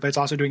into it, but it's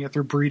also doing it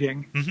through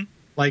breeding.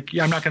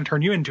 I'm not going to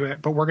turn you into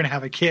it, but we're going to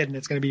have a kid, and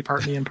it's going to be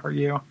part me and part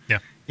you. Yeah.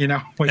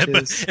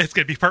 It's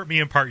going to be part me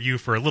and part you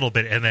for a little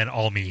bit, and then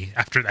all me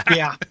after that.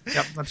 Yeah.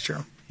 Yep. That's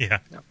true. Yeah.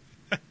 Yep.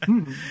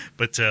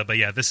 But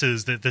yeah, this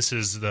is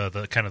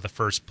the kind of the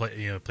first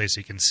place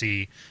you can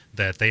see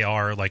that they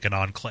are an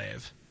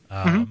enclave.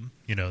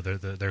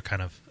 They're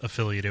kind of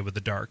affiliated with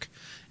the dark.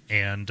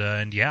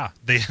 And yeah,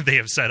 they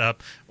have set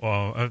up.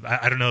 Well,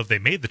 I don't know if they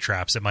made the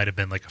traps. It might have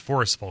been a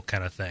forest folk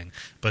kind of thing.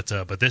 But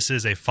this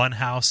is a fun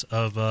house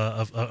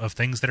of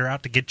things that are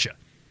out to get you.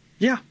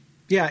 Yeah,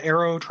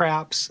 arrow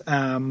traps.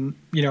 Tons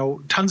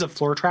of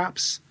floor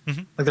traps.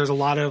 There's a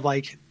lot of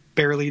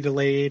barely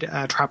delayed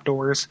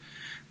trapdoors.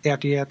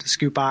 You have to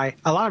scoop by.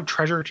 A lot of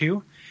treasure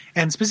too.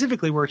 And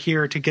specifically, we're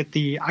here to get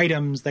the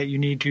items that you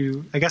need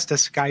to, I guess,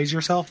 disguise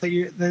yourself that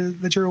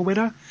you're a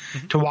Witta,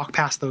 to walk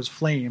past those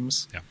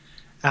flames.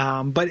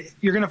 Yeah. But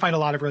you're going to find a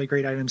lot of really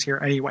great items here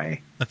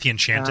anyway. The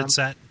Enchanted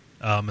set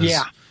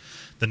is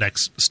the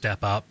next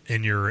step up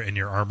in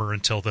your armor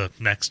until the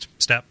next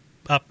step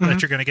up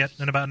that you're going to get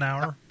in about an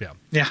hour.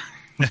 Yeah.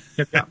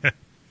 Yep.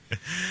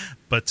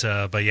 But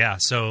yeah,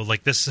 so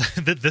like this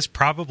this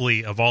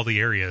probably of all the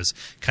areas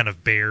kind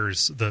of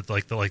bears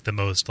the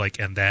most like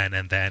and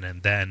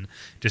then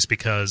just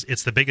because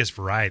it's the biggest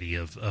variety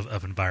of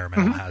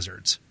environmental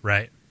hazards,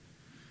 right?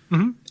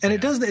 And it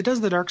does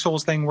the Dark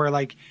Souls thing where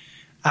like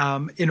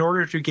in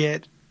order to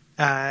get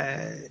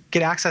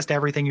access to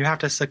everything, you have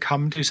to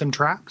succumb to some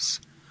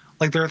traps.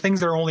 Like there are things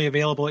that are only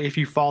available if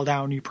you fall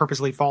down, you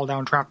purposely fall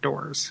down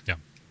trapdoors. Yeah.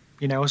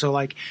 You know, so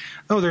like,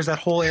 there's that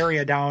whole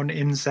area down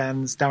in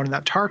Sens, down in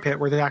that tar pit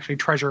where there's actually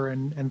treasure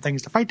and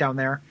things to fight down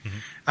there.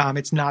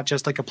 It's not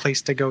just like a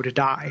place to go to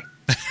die.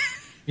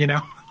 You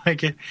know,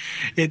 like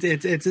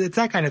it's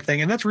that kind of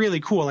thing, and that's really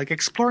cool. Like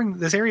exploring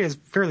this area is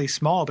fairly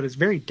small, but it's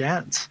very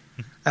dense.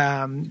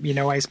 You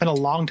know, I spent a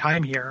long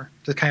time here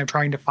just kind of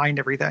trying to find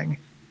everything.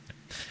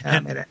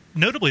 And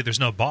notably, there's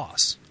no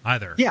boss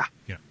either. Yeah.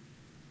 You know,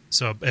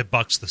 so it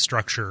bucks the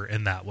structure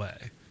in that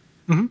way.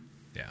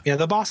 Yeah,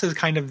 the boss is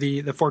kind of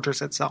the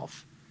fortress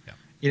itself. Yeah.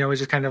 You know, it's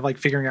just kind of like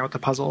figuring out the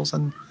puzzles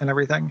and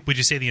everything. Would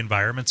you say the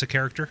environment's a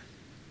character?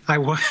 I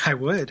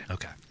would.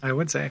 Okay. I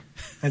would say.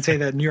 I'd say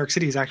that New York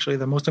City is actually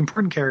the most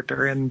important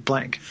character in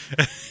blank.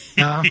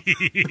 Yeah.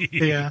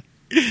 Yeah.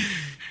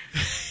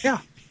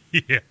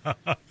 Yeah.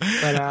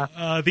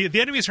 But the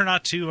enemies are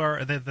not too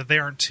they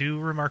aren't too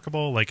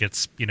remarkable. Like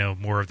it's, you know,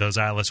 more of those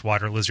eyeless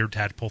water lizard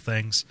tadpole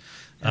things.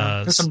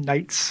 There's some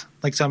knights,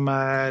 like some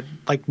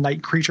like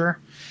night creature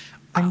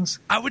things.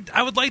 I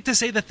would like to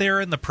say that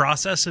they're in the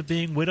process of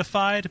being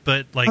wittified,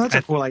 but like that's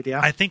a cool idea.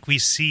 I think we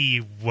see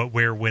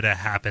where witta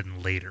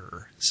happen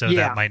later, so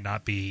that might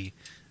not be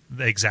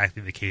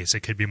exactly the case. It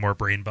could be more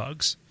brain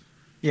bugs.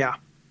 Yeah.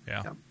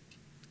 And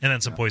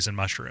then some poison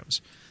mushrooms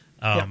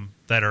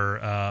that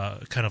are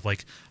kind of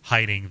like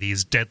hiding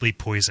these deadly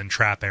poison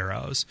trap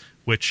arrows,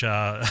 which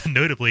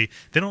notably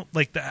they don't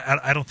like.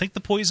 I don't think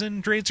the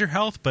poison drains your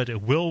health, but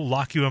it will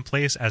lock you in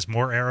place as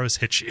more arrows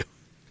hit you.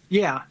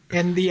 Yeah,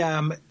 and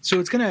the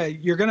so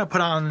you're gonna put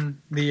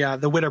on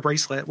the Witta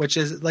bracelet, which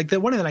is like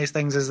one of the nice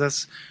things is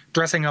this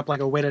dressing up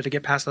like a Witta to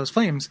get past those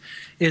flames,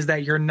 is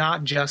that you're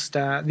not just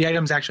the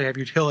items actually have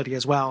utility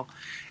as well,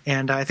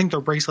 and I think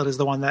the bracelet is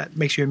the one that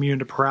makes you immune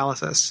to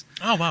paralysis.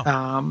 Oh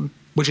wow!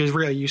 Which is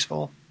really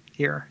useful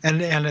here and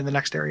in the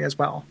next area as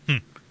well,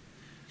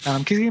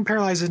 because getting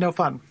paralyzed is no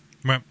fun.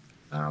 Right.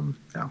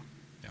 No.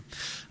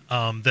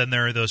 Then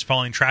there are those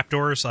falling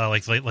trapdoors,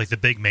 like the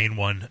big main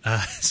one.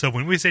 So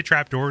when we say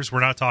trapdoors,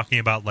 we're not talking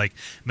about like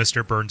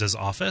Mr. Burns'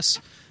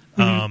 office.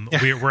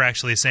 We're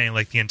actually saying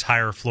like the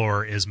entire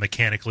floor is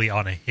mechanically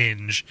on a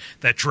hinge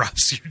that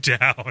drops you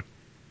down,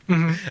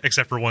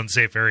 except for one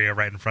safe area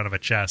right in front of a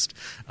chest,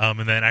 and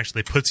then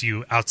actually puts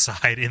you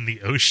outside in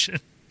the ocean.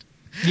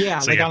 Yeah,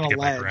 so like on a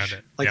ledge.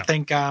 Like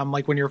think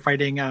like when you're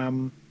fighting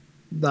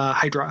the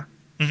Hydra.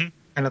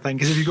 Kind of thing,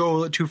 because if you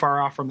go too far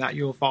off from that,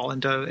 you'll fall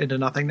into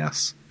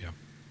nothingness. Yep.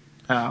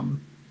 And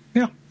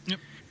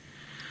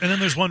then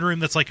there's one room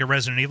that's like a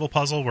Resident Evil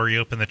puzzle where you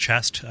open the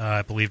chest,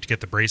 I believe, to get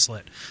the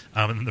bracelet,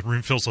 and the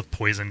room fills with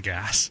poison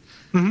gas.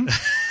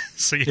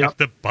 So you have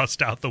to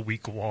bust out the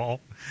weak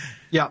wall.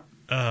 Yeah.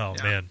 Oh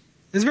man,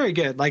 it's very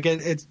good. Like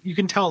it's you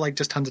can tell like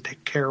just tons of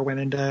care went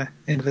into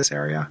this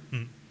area.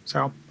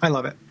 So I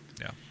love it.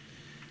 Yeah,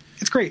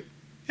 it's great.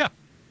 Yeah,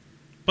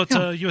 but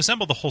you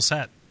assemble the whole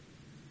set.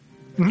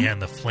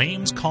 And the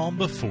flames calm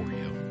before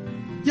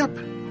you. Yep.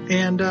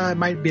 And it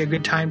might be a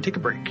good time to take a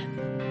break.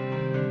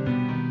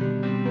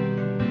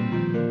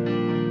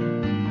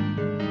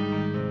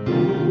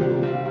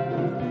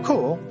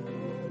 Cool.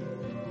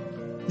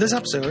 This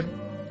episode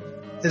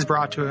is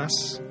brought to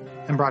us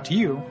and brought to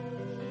you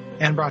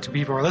and brought to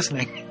people who are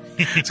listening.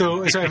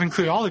 so I've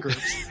included all the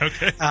groups.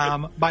 Okay.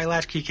 By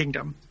Latchkey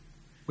Kingdom,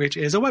 which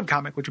is a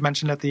webcomic, which we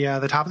mentioned at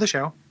the top of the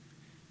show.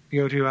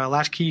 You go to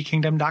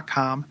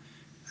latchkeykingdom.com.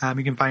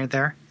 You can find it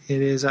there.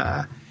 It is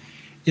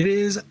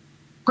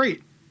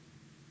great.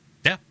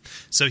 Yeah.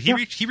 So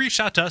he reached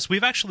out to us.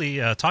 We've actually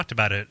talked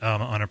about it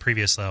on a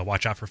previous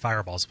Watch Out for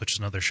Fireballs, which is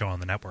another show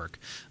on the network,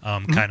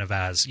 kind of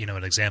as, you know,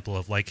 an example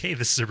of like, hey,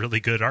 this is a really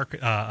good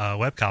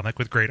webcomic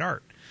with great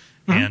art.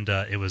 And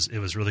it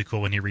was really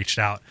cool when he reached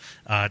out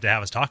to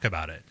have us talk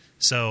about it.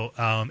 So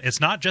it's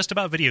not just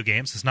about video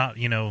games. It's not,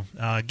 you know,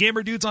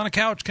 gamer dudes on a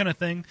couch kind of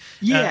thing.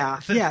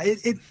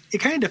 It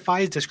kind of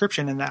defies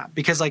description in that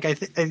because like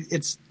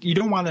it's you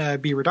don't want to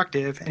be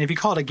reductive, and if you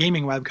call it a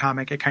gaming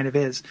webcomic, it kind of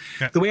is.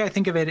 Yeah. The way I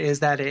think of it is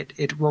that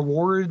it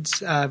rewards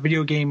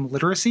video game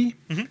literacy,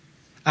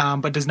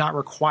 but does not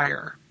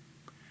require.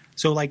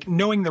 So like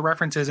knowing the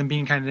references and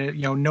being kind of,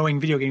 you know, knowing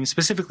video games,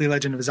 specifically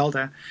Legend of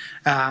Zelda,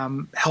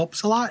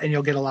 helps a lot, and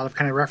you'll get a lot of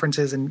kind of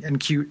references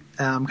and cute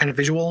kind of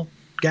visual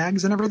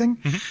gags and everything.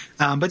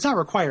 But it's not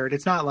required.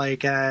 It's not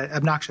like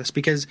obnoxious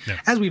because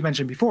as we've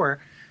mentioned before,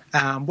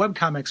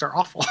 webcomics are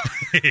awful.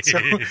 So,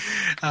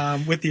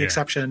 with the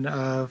exception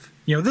of,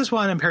 this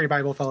one and Perry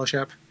Bible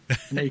Fellowship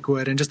and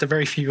Achewood and just a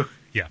very few,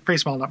 very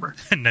small number.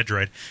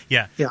 Nedroid.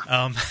 Yeah.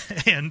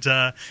 And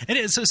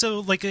it's so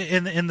like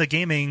in the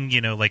gaming,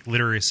 like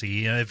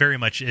literacy, it very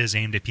much is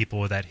aimed at people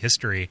with that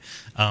history,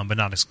 but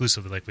not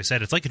exclusively. Like we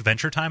said, it's like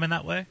Adventure Time in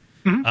that way.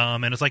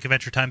 Mm-hmm. And it's like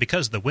Adventure Time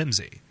because of the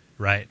whimsy,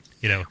 right?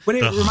 What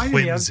it reminded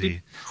whimsy. me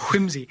of,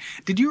 whimsy.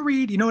 Did you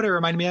read, what it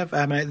reminded me of?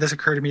 This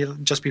occurred to me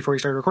just before we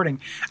started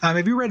recording.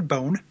 Have you read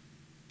Bone?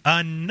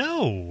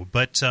 No,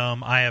 but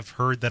I have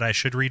heard that I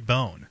should read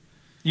Bone.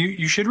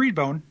 You should read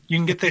Bone. You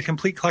can get the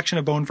complete collection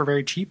of Bone for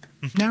very cheap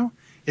now.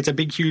 It's a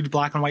big, huge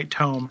black and white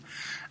tome.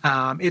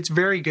 It's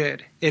very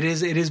good. It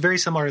is very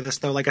similar to this,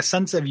 though. Like a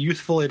sense of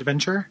youthful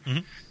adventure,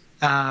 is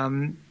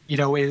kind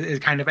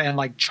of, and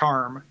like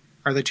charm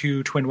are the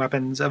two twin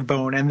weapons of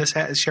Bone. And this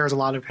shares a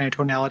lot of kind of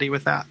tonality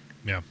with that.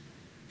 Yeah.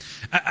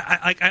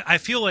 I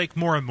feel like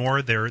more and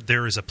more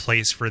there is a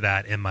place for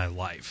that in my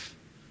life.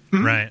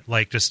 Mm-hmm. Right,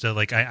 like just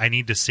I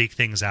need to seek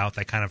things out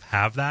that kind of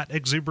have that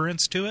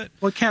exuberance to it.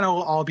 Well, it can't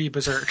all be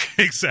Berserk.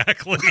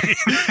 Exactly.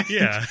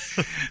 Yeah.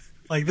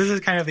 Like this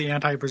is kind of the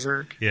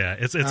anti-Berserk. Yeah,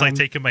 it's like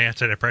taking my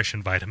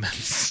antidepressant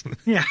vitamins.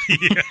 Yeah.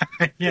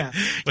 Yeah.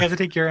 You have to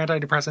take your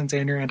antidepressants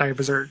and your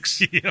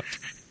anti-Berserks. Yep.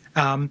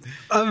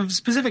 Of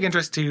specific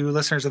interest to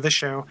listeners of this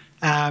show,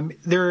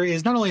 there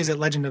is not only is it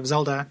Legend of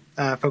Zelda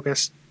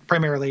focused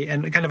primarily,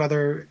 and kind of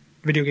other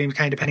video games,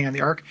 kind of depending on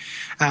the arc.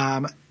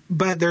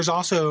 But there's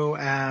also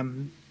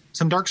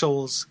some Dark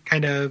Souls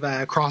kind of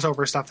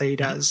crossover stuff that he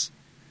does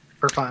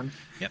for fun.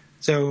 Yep.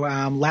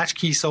 So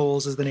Latchkey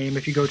Souls is the name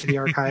if you go to the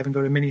archive and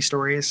go to mini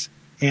stories.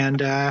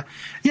 And they're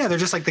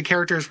just like the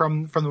characters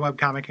from the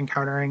webcomic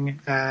encountering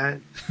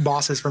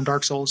bosses from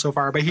Dark Souls so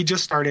far. But he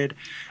just started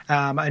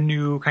a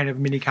new kind of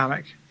mini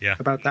comic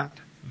about that.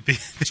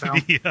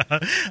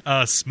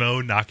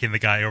 Smo knocking the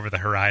guy over the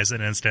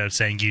horizon, and instead of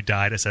saying you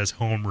died, it says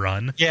home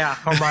run. Yeah,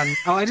 home run.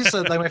 Oh, I just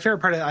like my favorite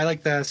part of it, I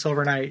like the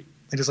Silver Knight.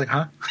 I just like,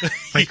 huh?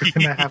 Like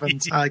when that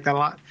happens. I like that a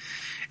lot.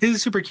 It is a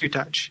super cute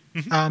touch.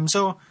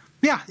 Mm-hmm.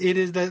 It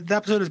is the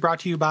episode is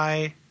brought to you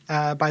by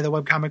the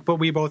webcomic, but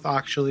we both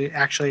actually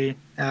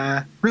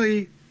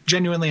really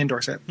genuinely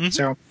endorse it. Mm-hmm.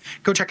 So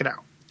go check it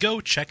out. Go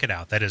check it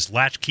out. That is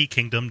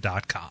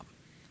latchkeykingdom.com.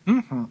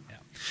 Mm-hmm.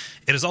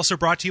 It is also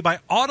brought to you by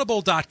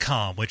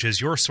Audible.com, which is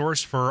your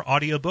source for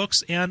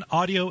audiobooks and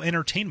audio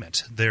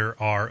entertainment. There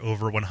are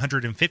over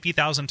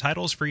 150,000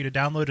 titles for you to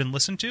download and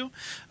listen to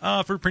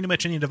for pretty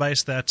much any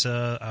device that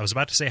I was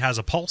about to say has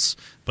a pulse,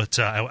 but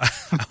I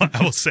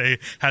will say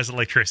has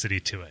electricity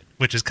to it,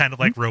 which is kind of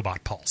like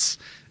Robot Pulse.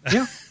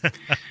 Yeah.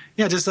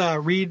 Yeah, just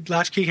read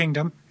Latchkey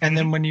Kingdom, and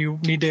then when you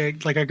need to,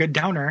 like a good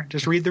downer,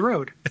 just read The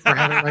Road, or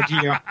have it read to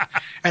you.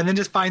 And then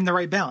just find the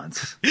right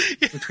balance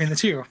between the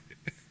two.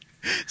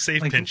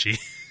 Save Pinchy.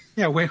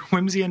 Yeah,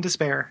 whimsy and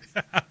despair.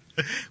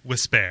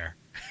 Wispair.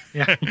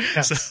 Yeah.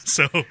 Yes.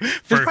 So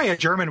there's probably a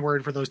German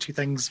word for those two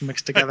things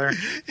mixed together.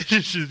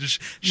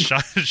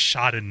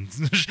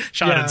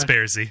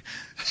 Schadensparsy.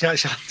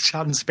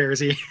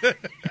 Schadensparsy.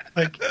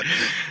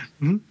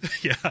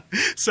 Yeah.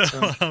 So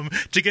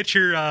to get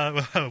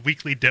your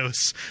weekly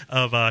dose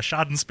of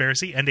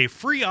Schadensparsy and a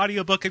free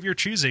audiobook of your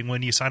choosing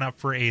when you sign up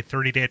for a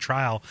 30-day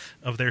trial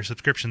of their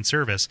subscription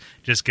service,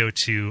 just go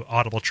to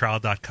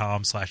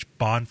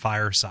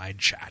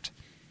audibletrial.com/bonfiresidechat.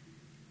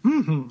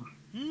 Mm-hmm.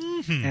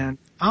 Mm-hmm. And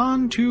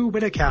on to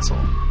Witta Castle.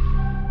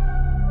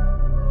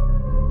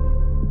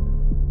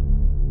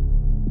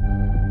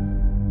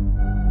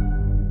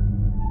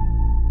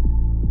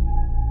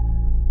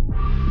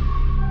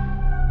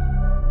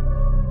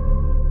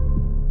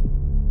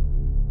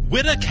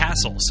 Witta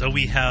Castle. So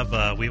we have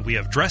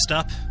dressed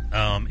up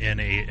in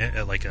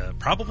a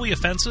probably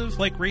offensive,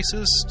 like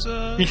racist,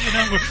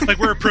 like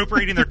we're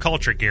appropriating their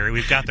culture, Gary.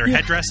 We've got their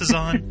headdresses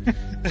on.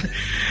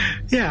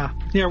 Yeah.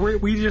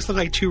 We just look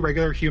like two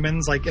regular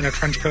humans, like in a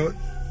trench coat,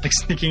 like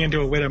sneaking into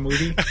a Witta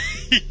movie.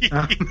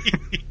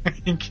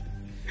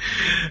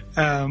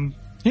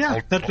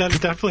 That's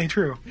definitely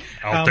true.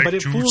 I'll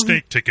take 2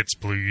 steak tickets,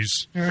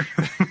 please.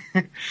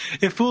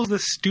 It fools the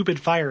stupid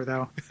fire,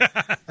 though.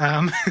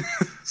 But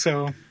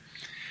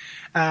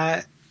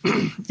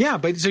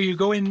so you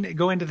go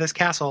into this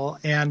castle,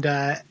 and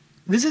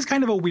this is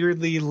kind of a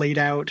weirdly laid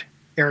out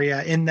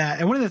area in that.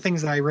 And one of the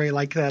things that I really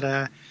like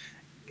that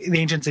the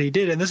Ancient City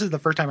did, and this is the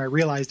first time I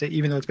realized it,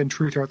 even though it's been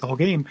true throughout the whole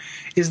game,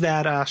 is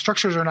that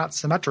structures are not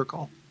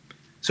symmetrical.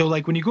 So,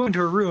 like, when you go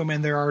into a room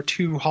and there are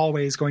 2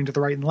 hallways going to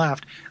the right and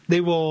left,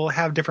 they will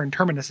have different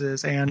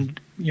terminuses and,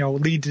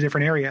 lead to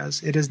different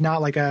areas. It is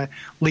not like a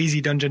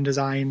lazy dungeon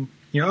design.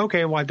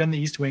 Okay, well, I've done the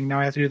East Wing, now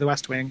I have to do the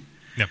West Wing.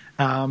 Yep.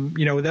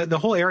 The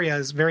whole area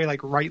is very, like,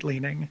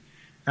 right-leaning.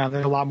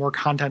 There's a lot more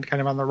content kind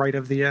of on the right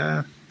of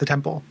the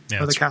temple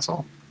or the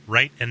castle.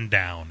 Right and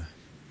down.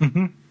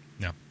 Mm-hmm.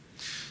 Yeah.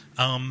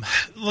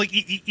 Like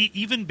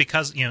even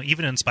because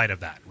even in spite of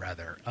that,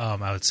 rather,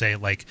 I would say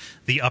like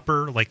the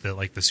upper, like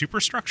the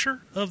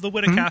superstructure of the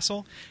Wita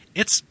Castle,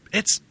 it's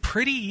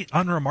pretty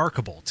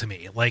unremarkable to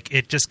me. Like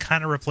it just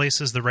kind of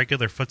replaces the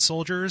regular foot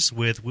soldiers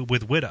with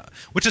Wita,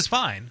 which is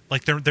fine.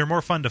 Like they're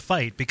more fun to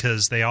fight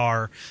because they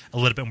are a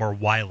little bit more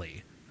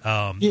wily.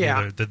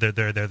 They're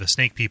the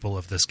snake people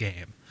of this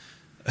game.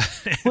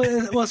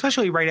 well,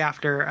 especially right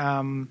after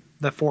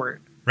the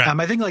fort. Right.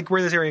 I think like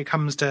where this area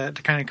comes to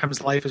kind of comes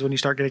to life is when you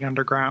start getting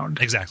underground.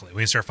 Exactly.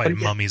 When you start fighting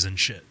mummies and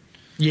shit.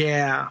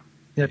 Yeah.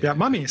 Yep.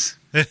 Mummies.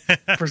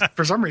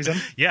 for some reason.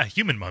 Yeah.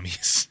 Human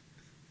mummies.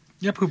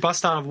 Yep. Who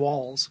bust out of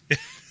walls.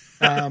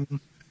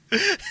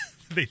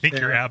 They think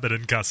you're Abbott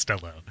and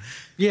Costello.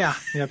 Yeah.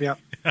 Yep.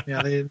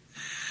 Yeah.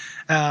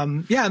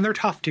 And they're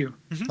tough too.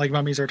 Like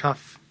mummies are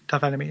tough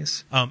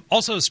enemies.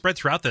 Also spread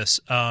throughout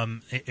this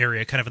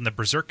area, kind of in the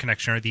Berserk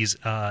connection, are these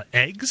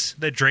eggs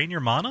that drain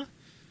your mana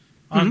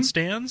on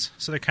stands.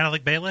 So they're kind of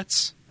like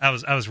Baylets. I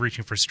was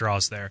reaching for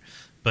straws there,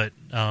 but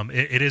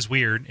it is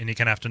weird, and you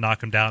kind of have to knock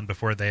them down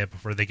before they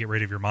get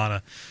rid of your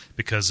mana,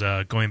 because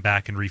going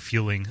back and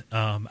refueling.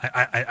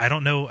 I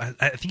don't know.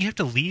 I think you have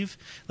to leave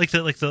like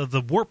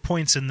the warp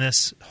points in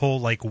this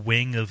whole like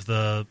wing of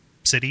the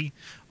city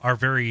are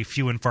very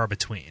few and far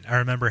between. I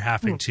remember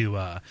having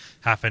to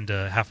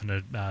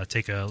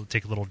take a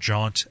little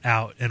jaunt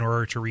out in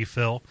order to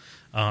refill,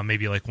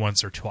 maybe like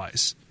once or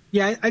twice.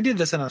 Yeah, I did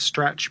this in a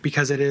stretch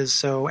because it is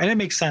so, and it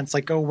makes sense.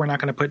 Like, we're not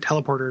going to put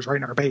teleporters right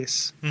in our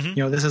base.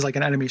 This is like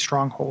an enemy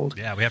stronghold.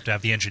 Yeah, we have to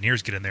have the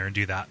engineers get in there and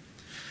do that.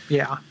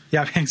 Yeah,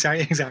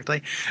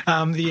 exactly.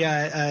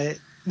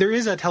 There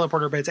is a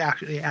teleporter, but it's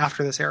actually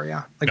after this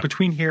area. Like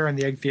between here and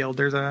the egg field,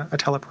 there's a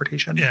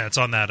teleportation. Yeah, it's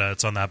on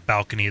that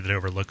balcony that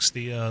overlooks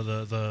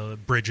the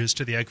bridges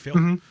to the egg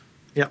field.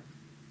 Yep.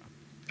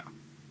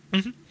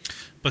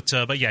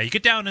 But yeah, you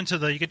get down into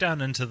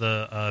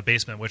the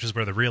basement, which is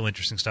where the real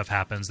interesting stuff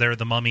happens. There are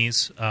the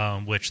mummies,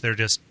 which they're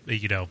just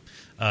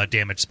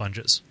damaged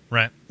sponges,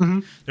 right?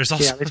 There's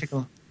also they take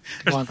a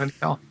long time to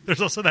kill.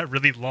 There's also that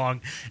really long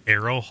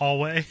arrow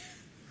hallway.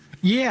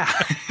 Yeah,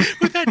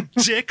 with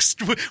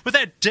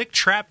that dick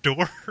trap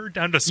door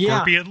down to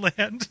Scorpion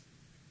Land.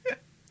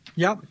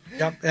 Yep.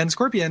 And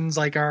scorpions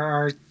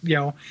are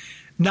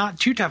not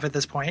too tough at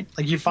this point.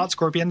 Like, you fought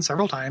scorpions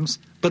several times,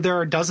 but there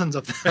are dozens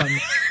of them.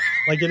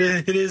 Like, it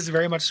is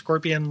very much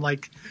scorpion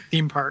like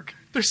theme park.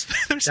 There's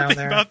something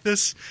there about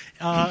this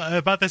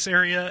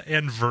area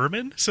and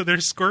vermin. So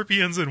there's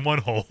scorpions in one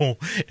hole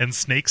and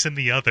snakes in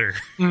the other.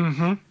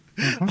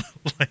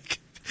 Like.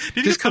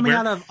 Just coming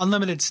out of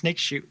unlimited snake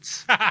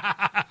chutes.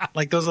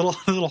 Like those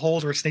little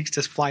holes where snakes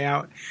just fly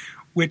out.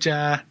 Which,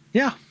 tons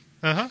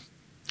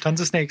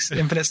of snakes.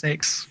 Infinite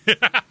snakes.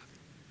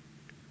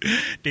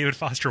 David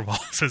Foster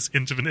Wallace says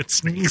infinite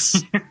snakes.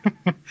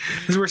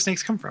 This is where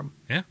snakes come from.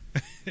 Yeah.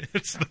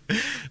 It's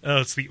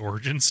the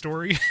origin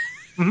story.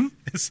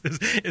 Is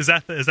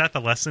that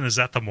the lesson? Is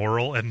that the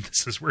moral? And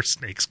this is where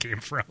snakes came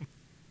from.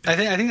 I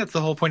think that's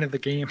the whole point of the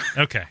game.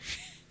 Okay.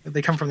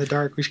 They come from the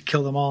dark. We should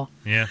kill them all.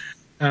 Yeah.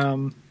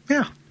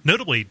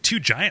 Notably, 2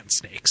 giant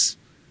snakes.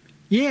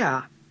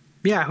 Yeah,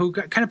 who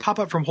kind of pop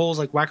up from holes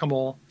like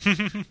whack-a-mole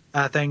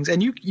things.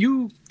 And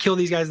you kill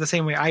these guys the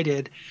same way I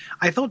did.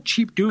 I felt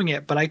cheap doing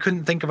it, but I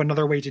couldn't think of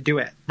another way to do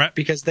it. Right.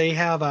 Because they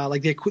have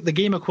like the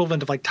game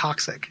equivalent of like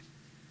toxic.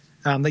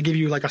 They give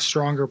you like a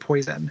stronger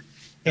poison.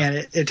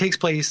 And it takes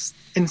place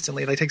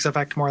instantly. Like, takes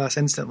effect more or less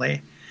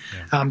instantly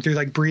through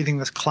like breathing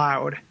this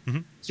cloud.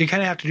 So you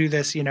kind of have to do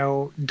this,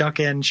 duck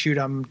in, shoot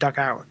them, duck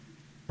out.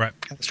 Right.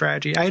 Kind of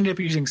strategy. I ended up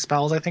using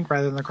spells, I think,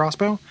 rather than the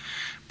crossbow.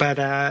 But,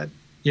 that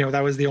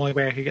was the only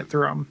way I could get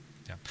through them.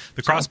 Yeah.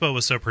 The crossbow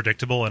was so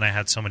predictable, and I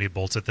had so many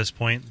bolts at this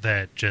point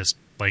that just,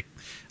 like,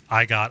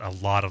 I got a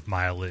lot of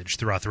mileage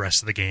throughout the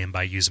rest of the game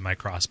by using my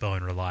crossbow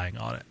and relying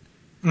on it.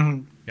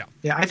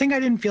 Yeah, I think I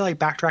didn't feel like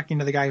backtracking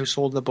to the guy who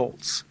sold the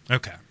bolts.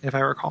 Okay. If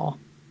I recall.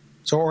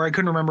 Or I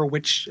couldn't remember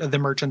which of the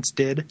merchants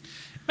did.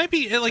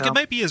 It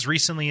might be as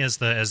recently as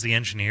the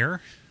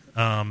engineer.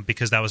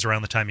 Because that was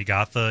around the time you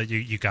got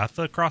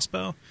the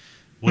crossbow,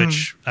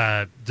 which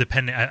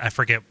depending, I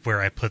forget where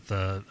I put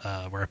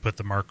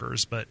the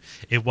markers, but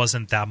it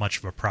wasn't that much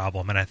of a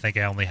problem, and I think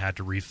I only had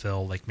to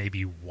refill like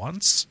maybe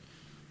once.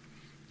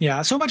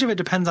 Yeah, so much of it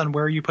depends on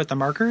where you put the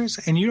markers,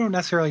 and you don't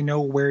necessarily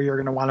know where you're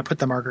going to want to put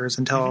the markers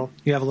until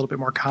you have a little bit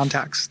more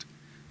context.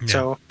 Yeah.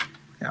 So.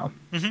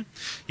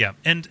 Yeah,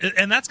 and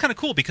that's kind of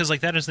cool because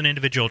like that is an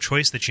individual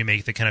choice that you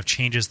make that kind of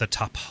changes the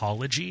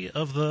topology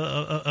of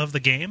the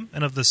game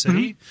and of the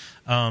city.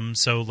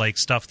 So like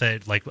stuff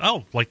that like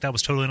that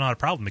was totally not a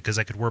problem because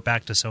I could warp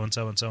back to so and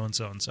so and so and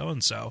so and so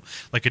and so.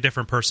 Like a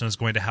different person is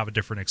going to have a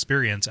different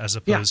experience as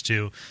opposed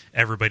to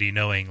everybody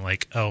knowing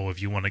like, oh,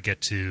 if you want to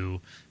get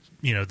to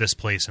this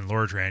place in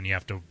Lordran, you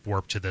have to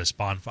warp to this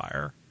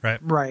bonfire, right?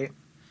 Right.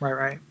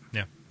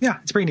 Yeah,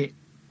 it's pretty neat.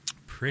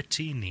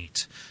 Pretty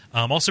neat.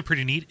 Also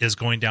pretty neat is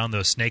going down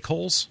those snake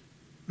holes.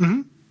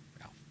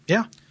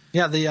 Yeah.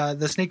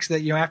 The snakes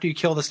that after you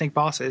kill the snake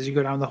bosses, you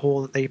go down the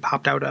hole that they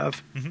popped out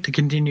of to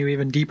continue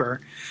even deeper.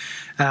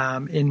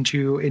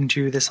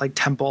 into this like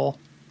temple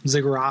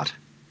ziggurat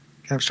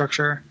kind of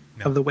structure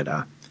of the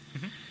Widda.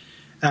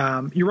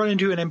 You run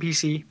into an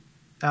NPC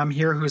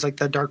here who's like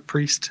the dark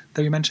priest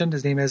that we mentioned.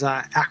 His name is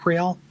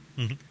Akriel.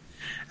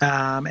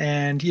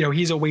 And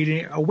he's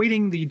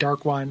awaiting the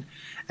Dark One.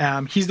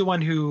 He's the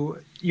one who,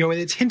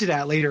 it's hinted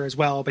at later as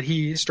well, but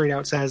he straight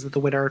out says that the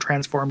Widda are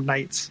transformed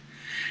knights,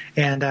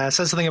 and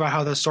says something about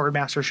how the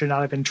Swordmaster should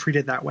not have been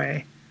treated that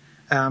way.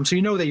 So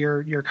you know that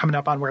you're coming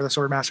up on where the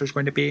Swordmaster is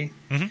going to be.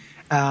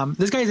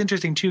 This guy is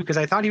interesting too, because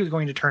I thought he was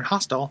going to turn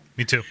hostile.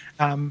 Me too.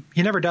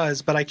 He never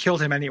does, but I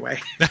killed him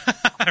anyway.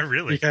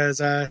 Really?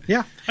 Because I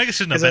guess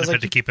there's no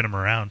benefit to keeping him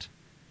around.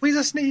 Well,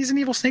 he's an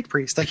evil snake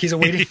priest. Like, he's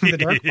awaiting the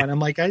Dark One. I'm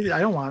like, I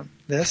don't want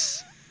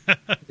this.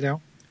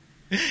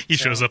 He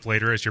shows up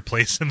later as you're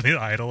placing the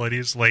idol, and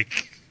he's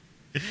like,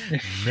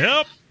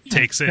 nope.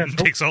 Takes it and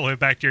takes all the way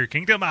back to your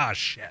kingdom. Ah,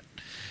 shit.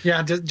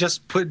 Yeah,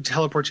 just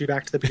teleport you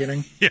back to the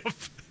beginning. Yep.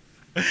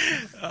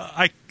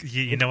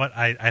 You know what?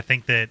 I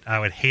think that I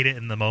would hate it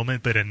in the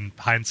moment, but in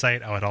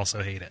hindsight, I would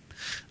also hate it.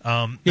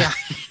 Yeah.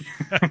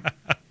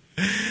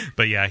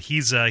 But yeah,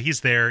 he's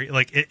there.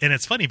 Like, and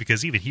it's funny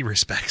because even he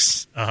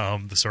respects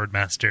the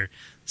Swordmaster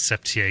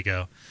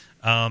Septiego.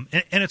 And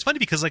it's funny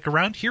because like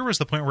around here was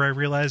the point where I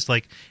realized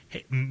like,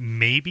 hey,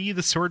 maybe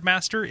the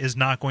Swordmaster is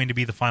not going to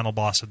be the final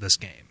boss of this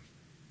game.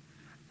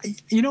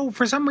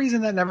 For some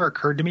reason that never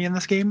occurred to me in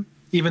this game,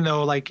 even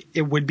though like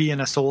it would be in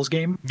a Souls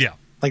game. Yeah.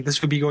 Like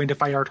this would be going to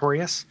fight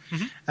Artorias.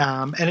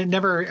 And it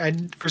never,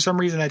 and for some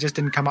reason that just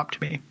didn't come up to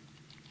me.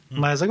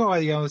 And I was like,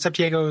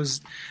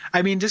 Septiego's,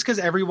 just because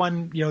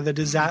everyone,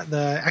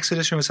 the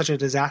expedition was such a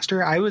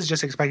disaster, I was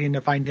just expecting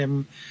to find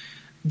him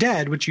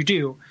dead, which you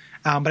do.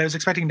 But I was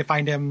expecting to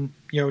find him,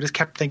 just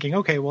kept thinking,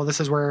 okay, well, this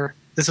is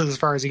as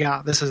far as he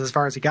got. This is as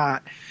far as he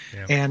got.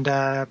 Yeah.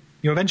 And,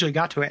 eventually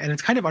got to it. And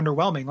it's kind of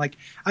underwhelming. Like,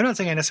 I'm not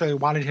saying I necessarily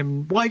wanted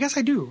him. Well, I guess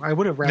I do. I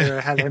would have rather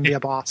had him be a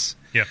boss.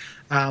 Yeah.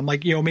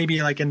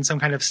 Maybe like in some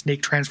kind of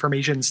snake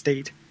transformation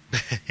state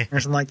or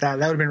something like that.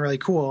 That would have been really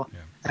cool.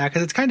 Yeah.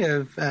 Because it's kind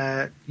of,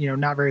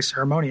 not very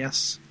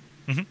ceremonious.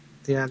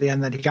 The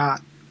end that he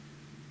got.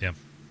 Yeah.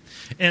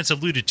 And it's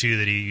alluded to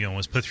that he,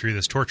 was put through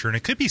this torture. And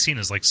it could be seen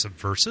as like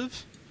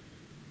subversive.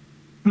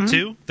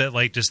 Too, that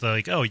like just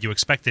like, oh, you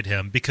expected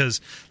him,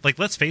 because like,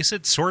 let's face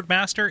it,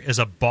 Swordmaster is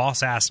a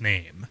boss ass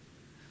name.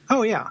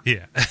 Oh yeah,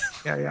 yeah.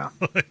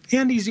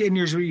 And he's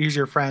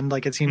your friend.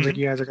 Like, it seems like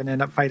you guys are going to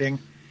end up fighting.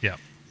 Yeah.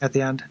 At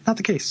the end, not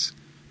the case.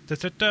 Yeah.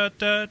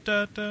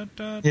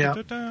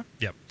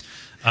 Yep.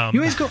 You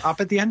always go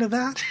up at the end of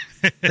that,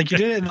 like you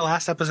did it in the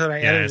last episode. I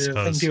edited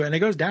a thing too, and it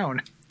goes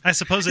down. I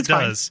suppose it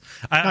does.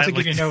 Not to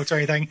give you notes or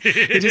anything.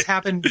 It just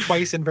happened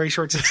twice in very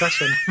short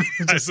succession.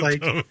 Just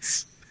like.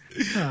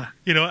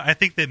 I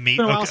think that it's been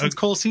a while since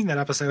Cole's seen that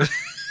episode.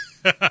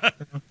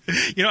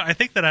 I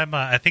think that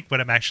I think what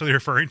I'm actually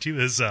referring to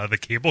is the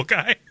cable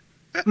guy.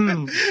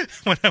 When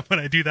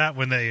I do that,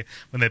 when they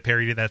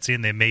parody that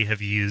scene, they may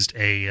have used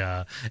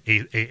a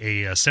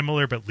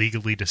similar but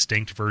legally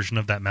distinct version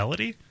of that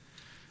melody.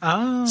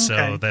 Oh, okay.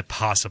 So that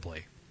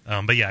possibly.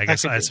 But yeah,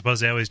 I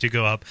suppose they always do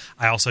go up.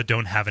 I also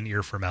don't have an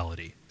ear for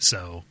melody,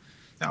 so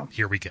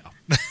here we go.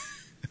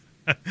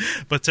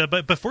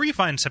 But before you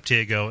find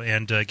Septiego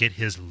and get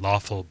his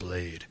lawful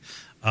blade,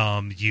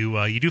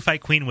 you do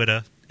fight Queen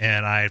Widda,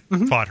 and I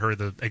fought her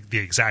the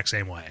exact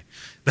same way.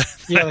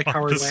 The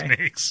coward way.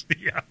 Snakes.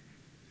 Yeah.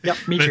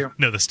 Yep, me too.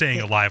 No, the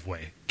staying alive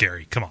way,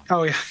 Gary. Come on.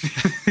 Oh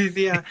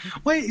yeah,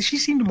 Well, she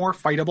seemed more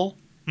fightable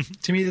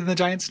to me than the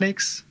giant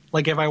snakes.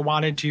 Like if I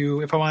wanted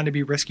to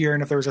be riskier,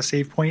 and if there was a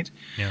save point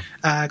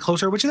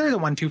closer, which there isn't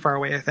one too far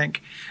away, I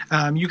think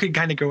you could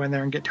kind of go in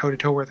there and get toe to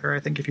toe with her. I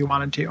think if you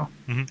wanted to,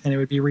 and it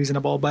would be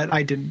reasonable. But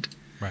I didn't,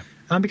 right?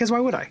 Because why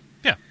would I?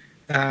 Yeah.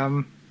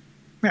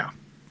 Yeah.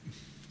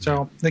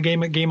 So the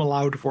game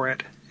allowed for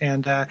it,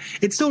 and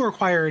it still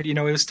required. It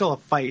was still a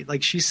fight.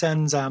 Like she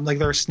sends like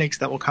there are snakes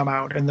that will come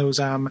out, and those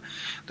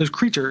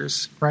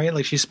creatures, right?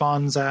 Like she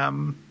spawns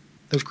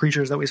those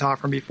creatures that we saw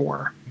from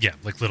before. Yeah,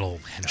 like little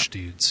hench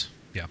dudes.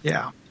 Yeah.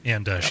 Yeah.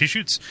 And she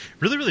shoots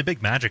really, really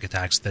big magic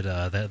attacks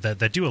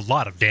that do a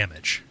lot of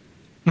damage.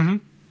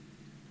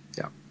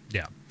 Yeah.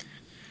 Yeah.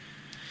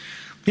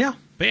 Yeah.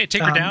 But yeah,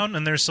 take her down,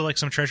 and there's still like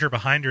some treasure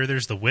behind her.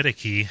 There's the Widda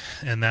key,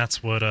 and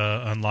that's what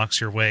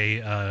unlocks your way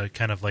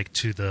kind of like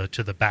to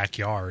the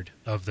backyard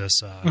of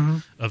this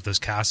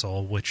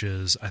castle, which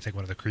is I think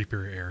one of the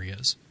creepier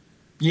areas.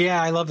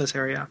 Yeah, I love this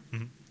area.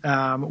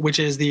 Which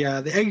is the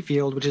egg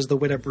field, which is the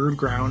Widda brood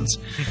grounds.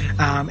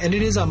 And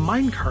it is a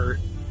minecart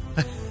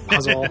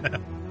puzzle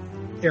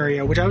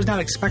area, which I was not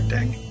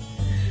expecting.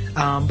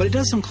 But it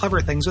does some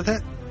clever things with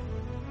it.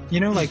 You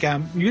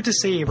get to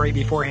save right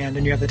beforehand,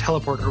 and you have the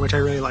teleporter, which I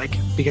really like,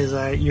 because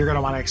you're going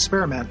to want to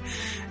experiment.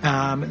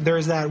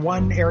 There's that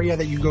one area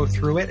that you go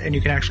through it, and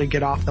you can actually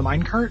get off the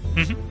minecart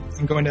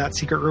and go into that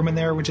secret room in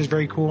there, which is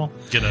very cool.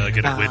 Get a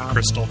Wid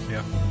crystal,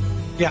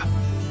 yeah.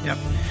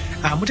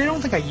 Which I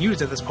don't think I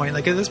used at this point.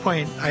 Like, at this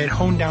point, I had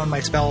honed down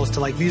my spells to,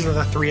 like, these are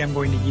the 3 I'm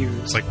going to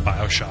use. It's like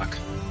Bioshock.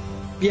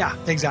 Yeah,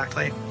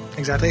 exactly.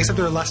 exactly. Except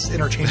they're less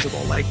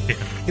interchangeable. Like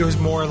it was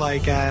more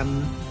like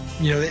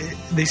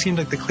they seemed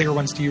like the clear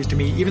ones to use to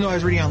me. Even though I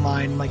was reading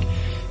online, like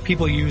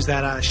people use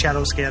that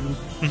shadow skin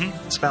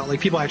spell. Like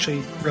people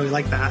actually really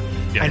like that.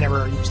 Yeah. I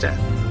never used it.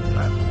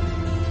 But.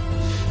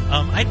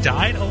 I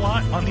died a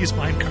lot on these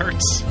mine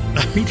carts.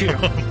 Me too.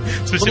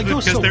 Specifically they go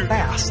because so they're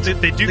fast.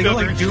 They go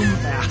like Doom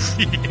fast.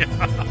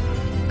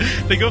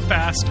 Yeah. They go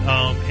fast,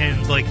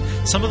 and like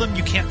some of them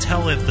you can't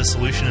tell if the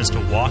solution is to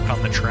walk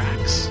on the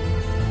tracks.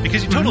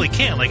 Because you totally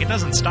can. Like, it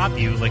doesn't stop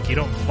you. Like, you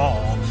don't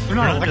fall. They're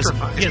not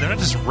electrified. They're not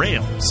just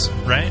rails,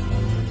 right?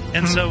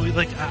 And so,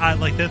 like, I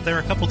like that. There were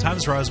a couple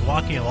times where I was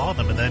walking along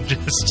them, and then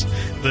just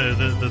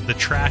the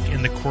track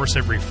in the course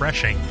of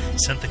refreshing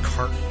sent the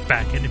cart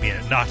back into me,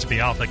 and it knocked me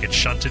off. Like, it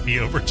shunted me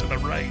over to the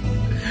right,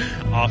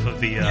 off of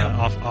the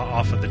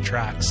off of the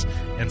tracks.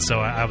 And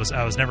so I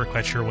was never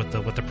quite sure what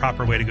the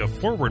proper way to go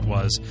forward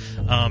was,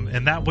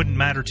 and that wouldn't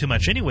matter too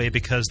much anyway,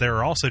 because there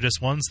are also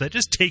just ones that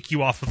just take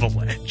you off of the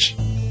ledge.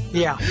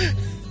 Yeah.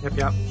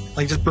 Yep.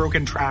 Like just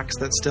broken tracks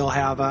that still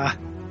have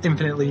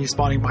infinitely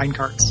spawning mine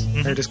carts.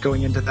 They're just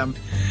going into them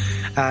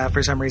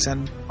for some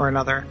reason or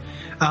another.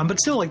 But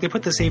still, like they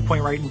put the save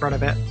point right in front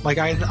of it. Like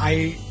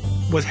I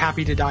was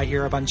happy to die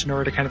here a bunch in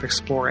order to kind of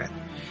explore it.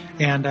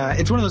 And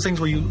it's one of those things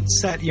where you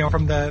set,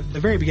 from the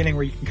very beginning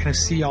where you can kind of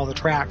see all the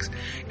tracks,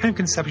 kind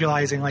of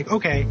conceptualizing like,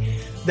 okay,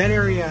 that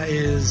area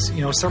is,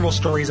 several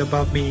stories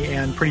above me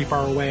and pretty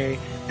far away.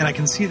 And I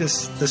can see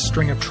this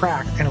string of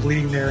track kind of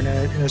leading there in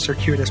a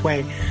circuitous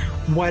way.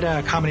 What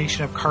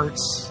combination of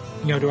carts,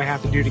 do I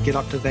have to do to get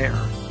up to there?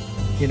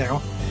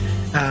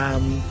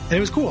 And it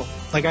was cool.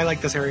 Like I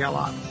like this area a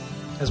lot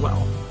as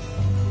well.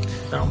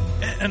 So.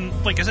 And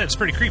like I said, it's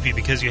pretty creepy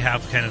because you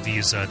have kind of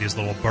these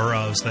little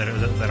burrows that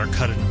are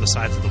cut into the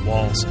sides of the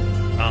walls,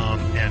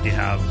 and you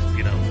have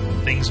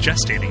things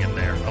gestating in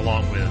there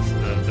along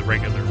with the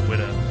regular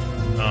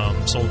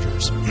Witta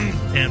soldiers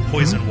and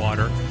poison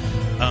water.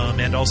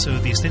 And also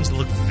these things that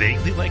look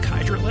vaguely like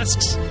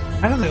hydralisks.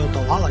 I know they looked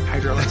a lot like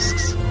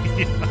hydralisks.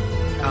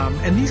 Yeah.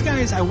 And these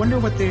guys, I wonder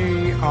what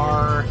they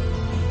are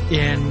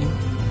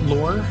in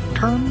lore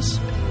terms,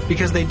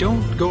 because they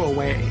don't go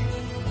away.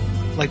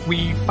 Like,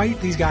 we fight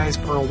these guys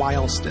for a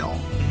while still.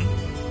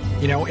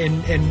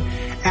 And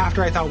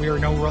after I thought we were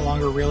no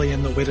longer really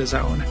in the Witta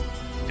zone.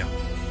 Yeah.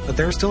 But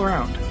they're still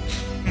around.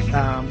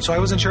 So I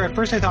wasn't sure. At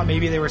first I thought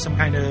maybe they were some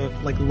kind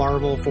of like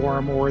larval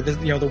form, or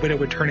the Witta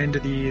would turn into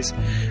these,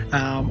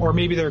 or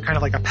maybe they're kind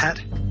of like a pet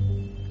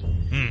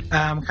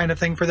kind of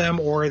thing for them,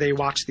 or they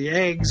watch the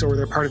eggs, or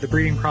they're part of the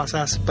breeding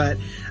process. But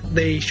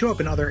they show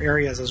up in other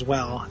areas as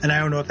well, and I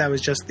don't know if that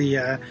was just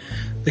the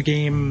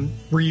game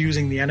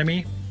reusing the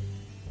enemy,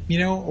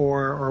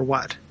 or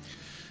what.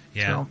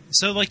 Yeah.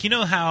 So like,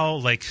 how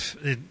like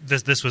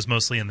this was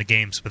mostly in the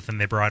games, but then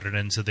they brought it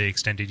into the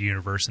extended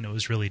universe, and it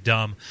was really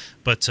dumb.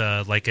 But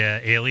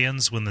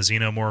Aliens, when the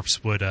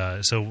xenomorphs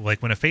would so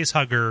like when a face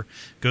hugger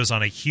goes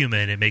on a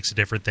human, it makes a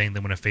different thing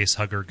than when a face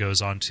hugger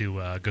goes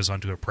onto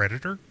a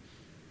predator.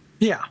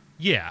 Yeah.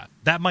 Yeah,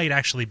 that might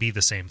actually be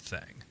the same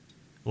thing.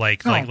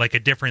 Like a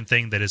different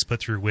thing that is put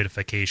through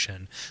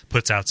wittification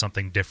puts out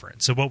something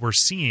different. So what we're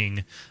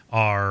seeing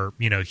are,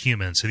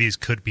 humans. So these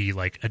could be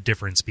like a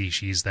different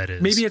species that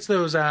is... Maybe it's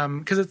those,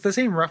 because it's the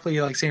same, roughly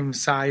like same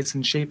size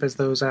and shape as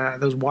those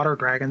water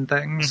dragon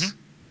things.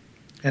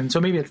 And so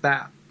maybe it's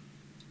that.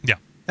 Yeah.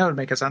 That would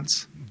make a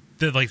sense.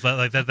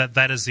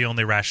 That is the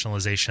only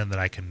rationalization that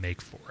I can make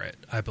for it,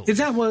 I believe. Is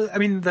that what, I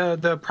mean,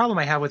 the problem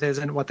I have with it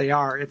isn't what they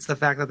are. It's the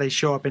fact that they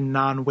show up in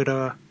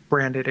non-Witta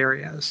branded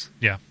areas.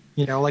 Yeah.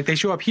 Like they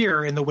show up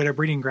here in the Witta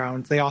breeding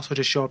grounds. They also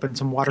just show up in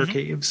some water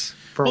caves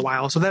for a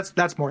while. So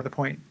that's more the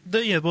point.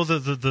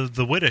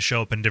 The Witta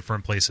show up in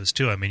different places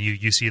too. I mean,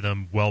 you see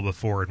them well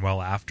before and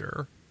well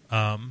after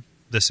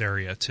this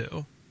area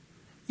too.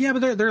 Yeah,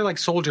 but they're like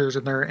soldiers,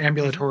 and they're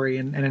ambulatory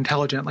and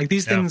intelligent. Like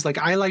these things, like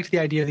I liked the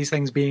idea of these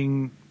things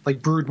being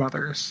like brood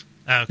mothers.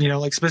 Okay.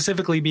 Like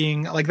specifically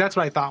being like, that's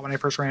what I thought when I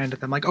first ran into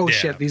them. Like,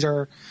 shit, these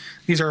are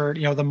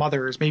the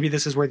mothers. Maybe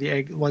this is where the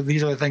egg. Well,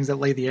 these are the things that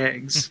lay the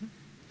eggs.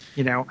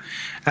 But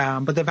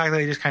the fact that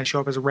they just kind of show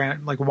up as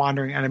like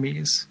wandering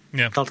enemies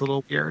felt a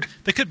little weird.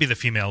 They could be the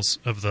females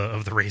of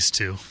the race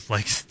too.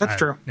 Like that's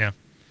true. Yeah.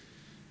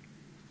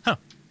 Huh.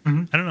 I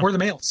don't know. Or the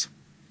males.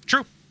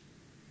 True.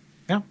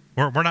 Yeah.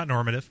 We're not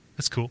normative.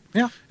 That's cool.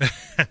 Yeah.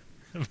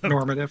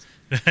 Normative.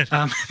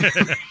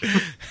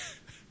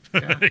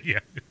 Yeah.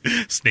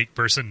 Snake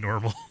person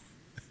normal.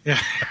 Yeah.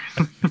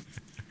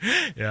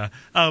 Yeah,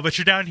 but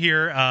you're down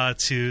here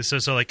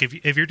so like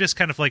if you're just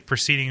kind of like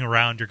proceeding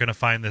around, you're going to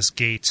find this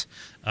gate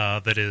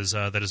that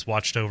is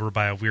watched over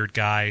by a weird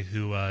guy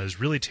who is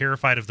really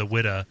terrified of the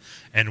Witta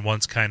and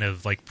wants kind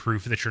of like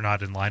proof that you're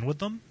not in line with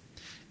them.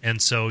 And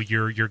so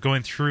you're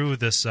going through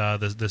this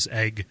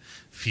egg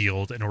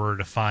field in order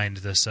to find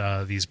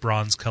these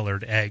bronze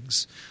colored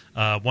eggs,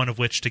 one of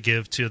which to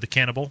give to the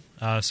cannibal,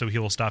 so he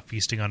will stop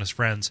feasting on his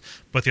friends,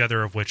 but the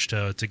other of which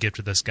to give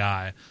to this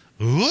guy,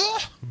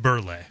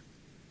 Burle.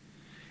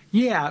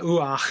 Yeah,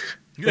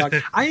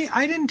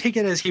 I didn't take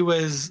it as he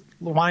was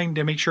wanting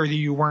to make sure that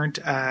you weren't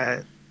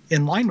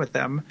in line with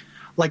them.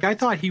 Like, I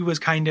thought he was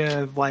kind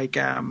of like,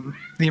 the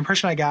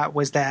impression I got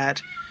was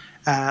that,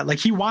 like,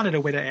 he wanted a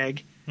Wita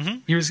egg. Mm-hmm.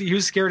 He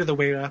was scared of the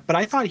Wita, but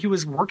I thought he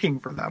was working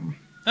for them.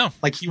 Oh.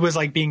 Like, he was,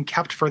 like, being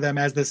kept for them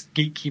as this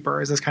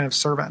gatekeeper, as this kind of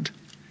servant.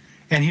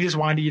 And he just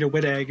wanted to eat a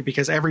Wita egg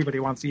because everybody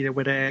wants to eat a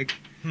Wita egg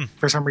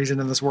for some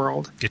reason in this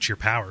world. Get your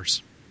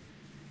powers.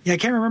 Yeah, I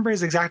can't remember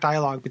his exact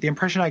dialogue, but the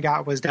impression I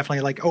got was definitely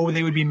like, oh,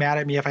 they would be mad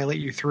at me if I let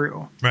you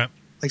through. Right.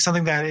 Like,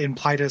 something that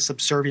implied a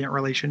subservient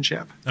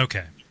relationship.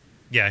 Okay.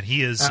 Yeah, and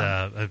he is,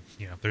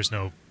 there's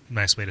no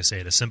nice way to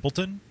say it, a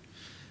simpleton.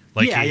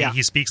 Like,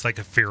 he speaks like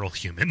a feral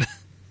human.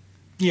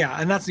 Yeah,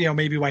 and that's,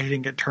 maybe why he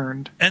didn't get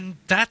turned. And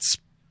that's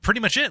pretty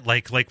much it.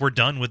 Like we're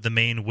done with the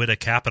main Wita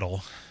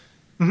capital.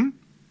 Mm-hmm.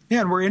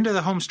 Yeah, and we're into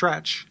the home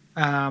stretch.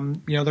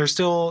 There's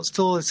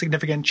still a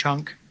significant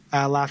chunk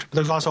left, but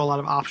there's also a lot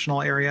of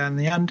optional area in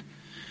the end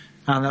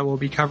that we'll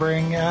be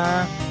covering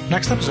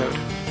next episode.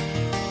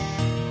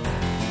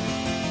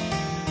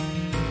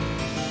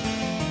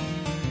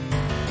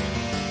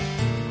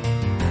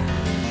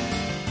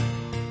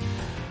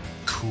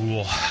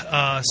 Cool.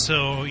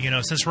 So,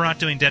 since we're not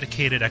doing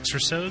dedicated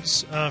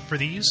extrasodes for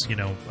these,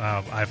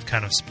 I've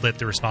kind of split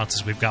the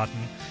responses we've gotten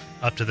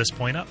up to this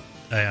point up.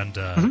 And,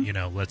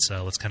 let's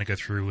kind of go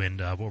through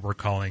and what we're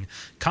calling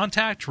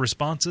contact,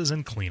 responses,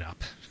 and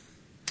cleanup.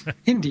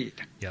 Indeed.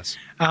 Yes.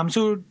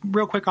 So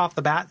real quick off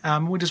the bat,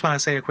 we just want to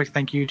say a quick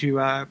thank you to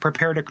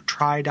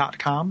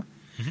preparetotry.com,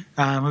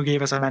 who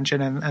gave us a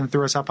mention and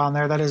threw us up on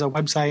there. That is a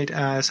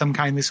website Some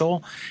Kindly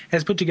Soul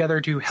has put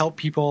together to help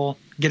people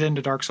get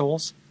into Dark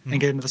Souls and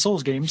get into the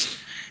Souls games.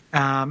 It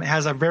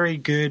has a very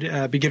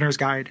good beginner's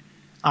guide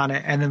on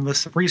it, and then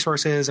lists of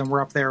resources, and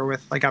we're up there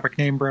with like Epic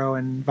Name Bro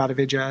and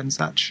Vadavidya and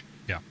such.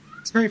 Yeah.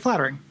 It's very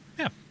flattering.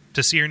 Yeah.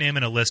 To see your name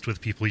in a list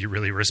with people you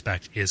really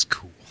respect is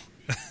cool.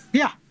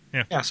 Yeah.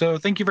 Yeah. Yeah, so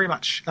thank you very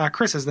much.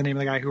 Chris is the name of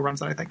the guy who runs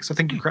that, I think. So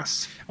thank you,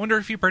 Chris. I wonder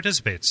if he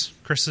participates.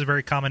 Chris is a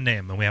very common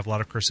name, and we have a lot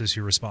of Chris's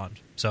who respond.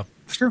 So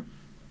It's true.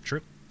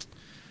 True.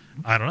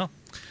 I don't know.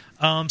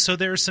 So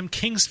there's some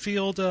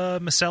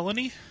Kingsfield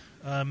miscellany.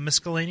 I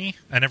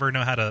never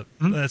know how to...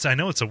 I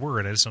know it's a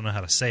word. I just don't know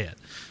how to say it.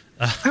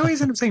 I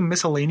always end up saying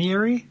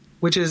miscellaneary,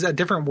 which is a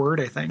different word,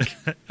 I think.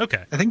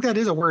 Okay. I think that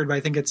is a word, but I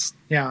think it's...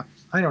 Yeah,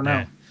 I don't know.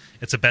 Yeah.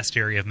 It's a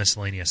bestiary of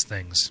miscellaneous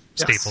things.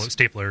 Yes.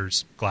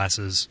 Staplers,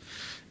 glasses,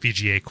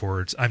 VGA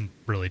cords. I'm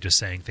really just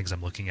saying things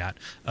I'm looking at.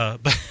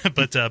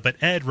 But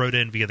Ed wrote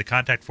in via the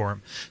contact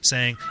form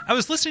saying, I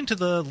was listening to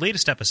the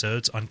latest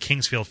episodes on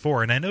Kingsfield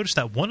 4, and I noticed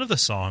that one of the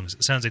songs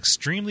sounds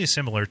extremely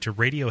similar to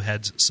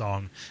Radiohead's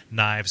song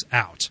Knives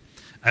Out.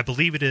 I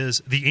believe it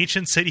is the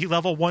Ancient City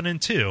Level 1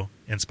 and 2.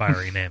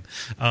 Inspiring name.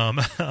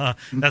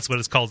 That's what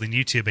it's called in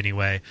YouTube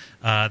anyway.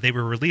 They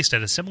were released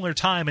at a similar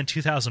time in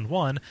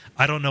 2001.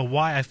 I don't know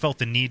why I felt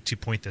the need to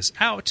point this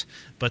out,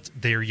 but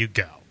there you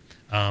go.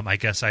 I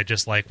guess I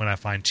just like when I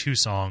find two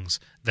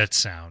songs that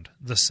sound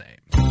the same.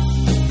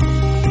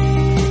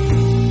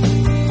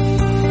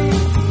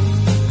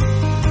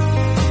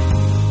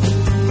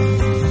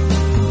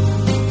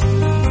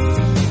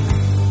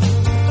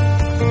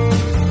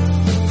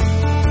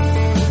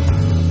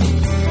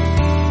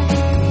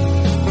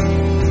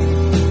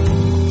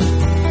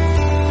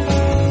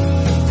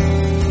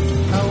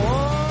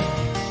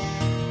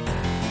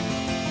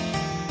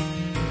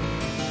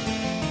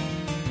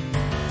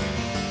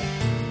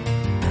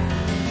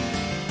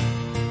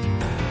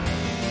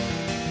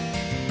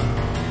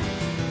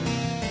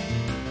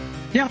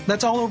 Yeah,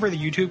 that's all over the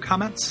YouTube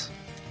comments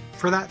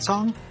for that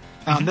song.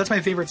 That's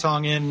my favorite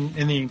song in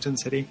the Ancient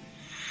City.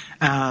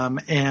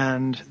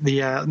 And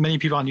the many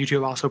people on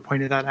YouTube also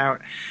pointed that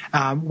out.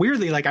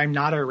 Weirdly, like, I'm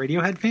not a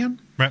Radiohead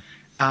fan. Right.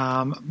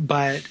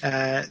 But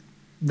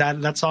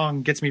that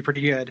song gets me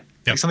pretty good.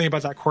 Yep. Like, something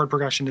about that chord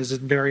progression is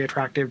very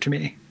attractive to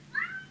me.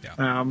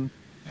 Yeah.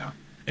 Yeah.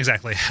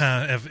 Exactly.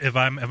 If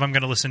I'm going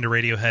to listen to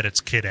Radiohead,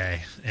 it's Kid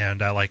A,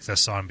 and I like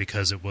this song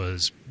because it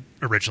was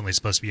originally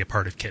supposed to be a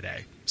part of Kid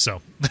A.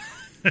 So,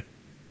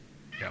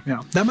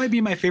 yeah, that might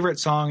be my favorite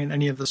song in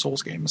any of the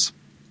Souls games.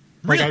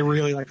 Like, really? I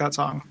really like that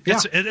song. Yeah,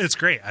 it's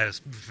great.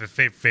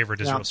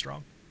 Favorite is real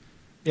strong.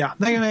 Yeah,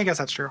 I guess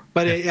that's true.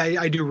 But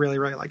I do really,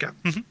 really like it.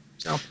 Mm-hmm.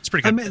 So it's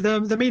pretty good.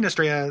 The main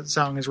Estrella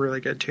song is really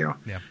good too.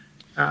 Yeah,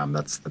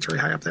 that's really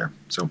high up there.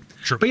 So,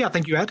 true. But yeah,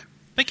 thank you, Ed.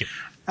 Thank you.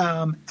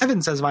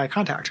 Evan says via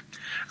contact,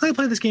 I only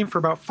played this game for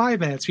about 5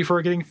 minutes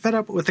before getting fed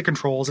up with the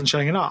controls and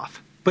shutting it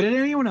off. But did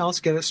anyone else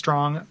get a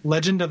strong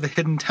Legend of the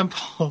Hidden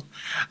Temple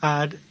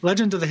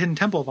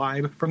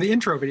vibe from the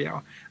intro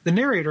video? The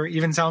narrator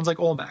even sounds like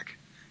Olmec.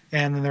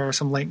 And then there are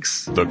some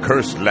links. The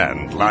cursed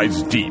land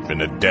lies deep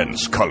in a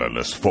dense,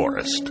 colorless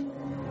forest.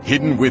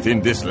 Hidden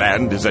within this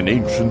land is an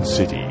ancient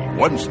city,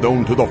 once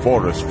known to the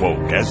forest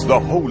folk as the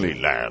Holy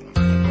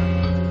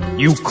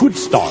Land. You could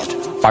start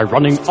by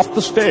running up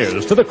the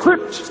stairs to the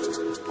crypt.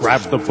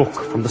 Grab the book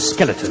from the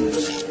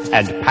skeletons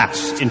and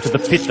pass into the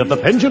pit of the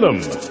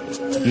pendulum.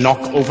 Knock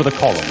over the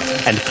column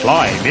and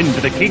climb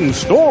into the king's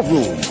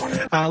storeroom.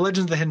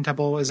 Legend of the Hidden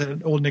Temple is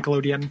an old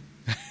Nickelodeon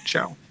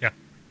show. Yeah.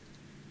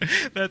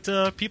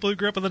 That people who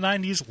grew up in the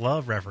 90s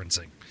love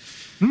referencing.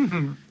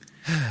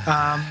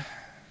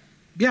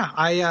 Yeah,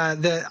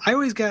 I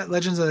always get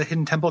Legends of the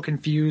Hidden Temple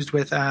confused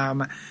with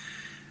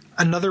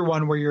another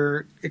one where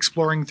you're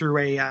exploring through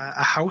a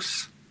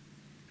house,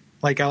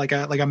 like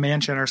a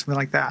mansion or something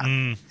like that,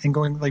 and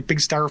going like big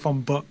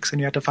styrofoam books, and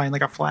you have to find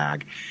like a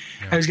flag.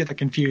 Yeah. I always get that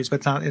confused,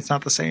 but it's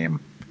not the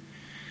same.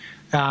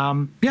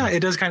 Yeah, it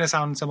does kind of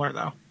sound similar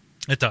though.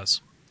 It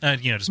does,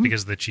 just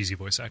because of the cheesy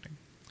voice acting.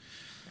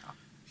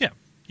 Yeah,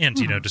 and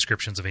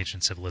descriptions of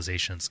ancient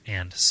civilizations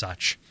and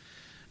such.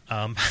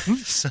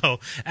 So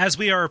as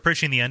we are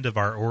approaching the end of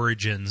our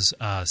Origins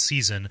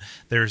season,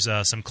 there's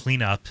some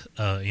cleanup,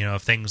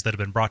 of things that have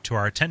been brought to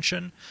our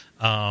attention,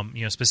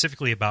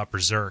 specifically about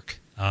Berserk,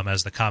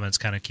 as the comments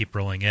kind of keep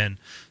rolling in.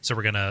 So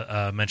we're going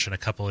to mention a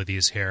couple of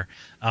these here.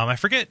 I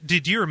forget,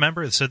 did you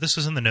remember, so this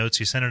was in the notes,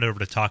 you sent it over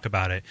to talk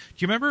about it.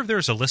 Do you remember if there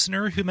was a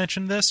listener who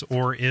mentioned this,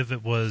 or if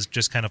it was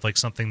just kind of like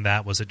something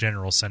that was a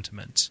general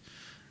sentiment?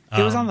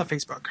 It was on the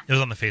Facebook. It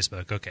was on the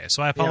Facebook. Okay,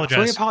 so I apologize.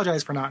 Yeah, so we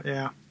apologize for not.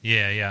 Yeah.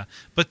 Yeah.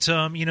 But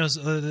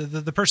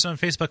the person on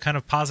Facebook kind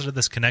of posited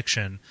this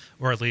connection,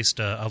 or at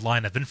least a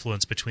line of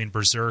influence between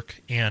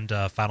Berserk and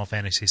Final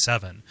Fantasy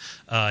VII,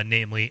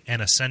 namely an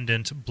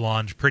ascendant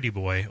blonde pretty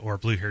boy or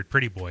blue-haired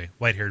pretty boy,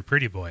 white-haired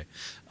pretty boy,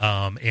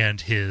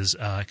 and his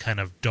kind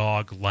of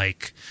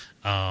dog-like,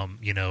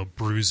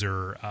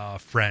 bruiser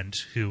friend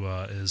who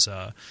is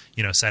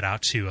set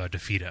out to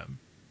defeat him.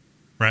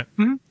 Right.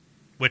 Mm-hmm.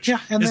 Which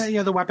and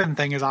the weapon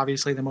thing is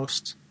obviously the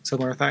most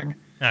similar thing.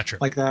 True.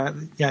 Like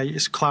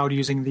it's Cloud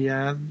using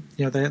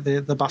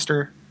the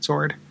Buster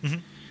sword,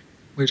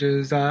 which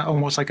is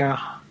almost like a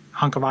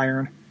hunk of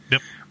iron.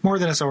 Yep. More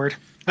than a sword.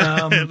 But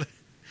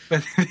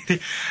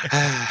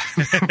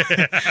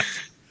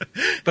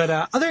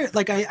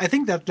I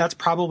think that's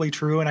probably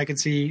true, and I can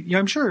see.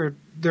 I'm sure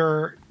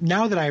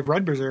now that I've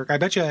read Berserk, I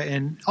bet you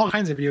in all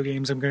kinds of video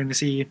games I'm going to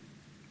see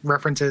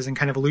references and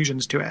kind of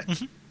allusions to it.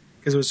 Mm-hmm.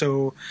 Because it was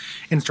so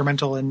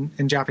instrumental in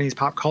Japanese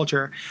pop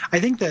culture.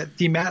 I think that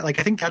I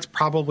think that's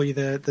probably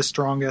the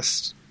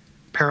strongest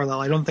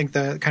parallel. I don't think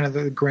the kind of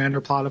the grander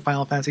plot of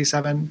Final Fantasy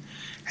VII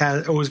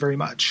owes very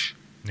much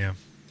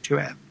to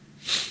it.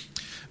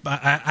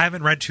 I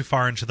haven't read too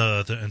far into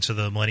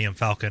the Millennium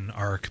Falcon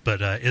arc,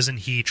 but isn't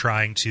he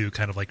trying to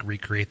kind of like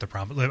recreate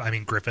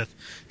the Griffith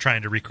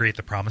trying to recreate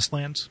the Promised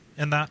Land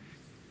in that?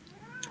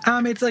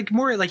 It's like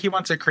more like he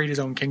wants to create his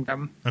own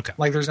kingdom. Okay.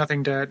 Like there's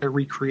nothing to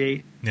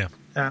recreate. Yeah.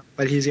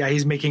 But he's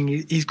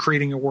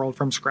creating a world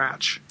from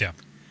scratch. Yeah.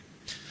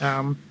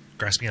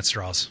 Grasping at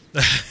straws.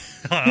 You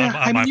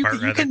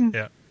can.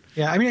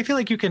 Yeah. I mean, I feel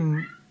like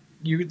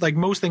you like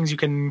most things you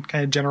can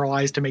kind of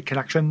generalize to make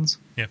connections.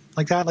 Yeah.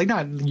 Like that. Like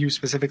not you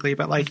specifically,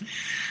 but like,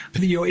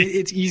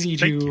 it's easy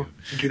to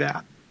do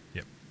that.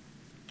 Yep.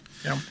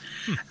 Yeah.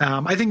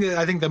 I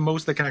think the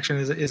most of the connection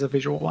is a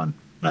visual one.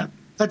 But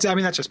that's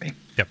just me.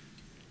 Yep.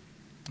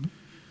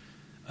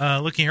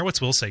 Looking here, what's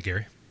Will say,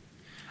 Gary?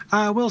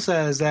 Will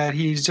says that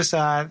he's just,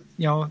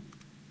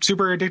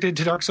 super addicted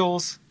to Dark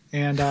Souls,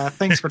 and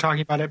thanks for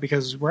talking about it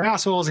because we're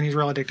assholes, and he's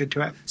real addicted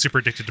to it. Super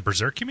addicted to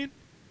Berserk, you mean?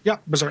 Yeah,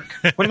 Berserk.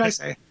 What did I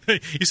say?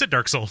 You said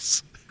Dark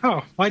Souls.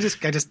 Oh, well, I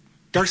just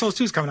Dark Souls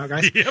 2 is coming out,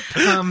 guys. Yep.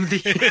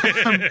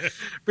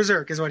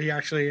 Berserk is what he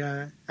actually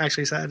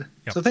said.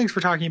 Yep. So thanks for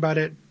talking about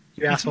it.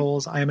 You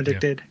assholes, I am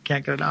addicted. Yeah.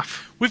 Can't get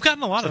enough. We've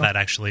gotten a lot of that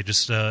actually,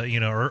 just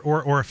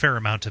or a fair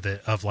amount of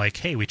it. Of like,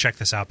 hey, we checked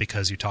this out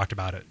because you talked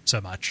about it so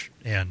much,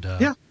 and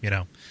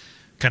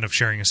kind of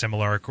sharing a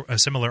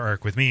similar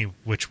arc with me,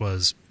 which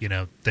was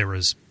there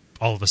was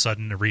all of a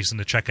sudden a reason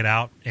to check it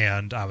out,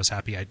 and I was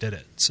happy I did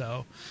it.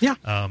 So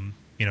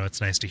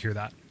it's nice to hear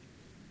that.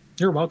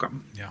 You're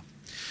welcome. Yeah.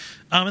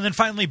 And then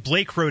finally,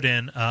 Blake wrote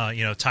in,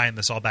 tying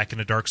this all back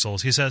into Dark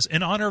Souls. He says,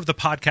 in honor of the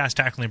podcast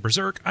tackling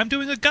Berserk, I'm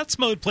doing a Guts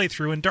mode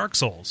playthrough in Dark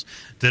Souls.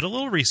 Did a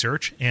little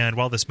research, and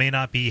while this may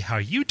not be how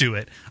you do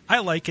it, I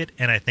like it,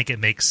 and I think it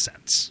makes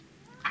sense.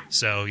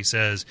 So he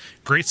says,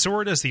 great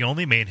sword as the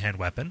only main hand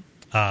weapon,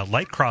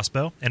 light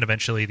crossbow, and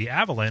eventually the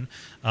Avalon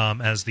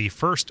as the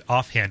first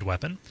offhand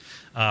weapon,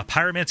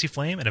 pyromancy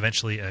flame, and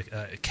eventually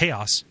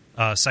chaos.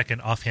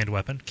 Second offhand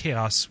weapon.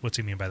 Chaos, what's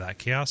he mean by that?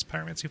 Chaos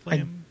pyromancy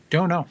flame? I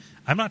don't know.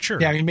 I'm not sure.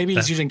 Yeah, I mean, maybe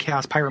he's using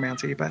chaos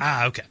pyromancy, but...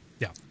 okay.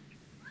 Yeah.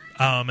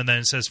 And then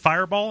it says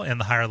Fireball and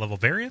the higher level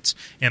variants,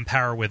 and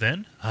Power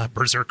Within,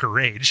 Berserker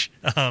Rage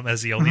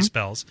as the only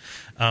spells.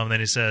 Then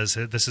he says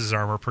this is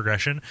armor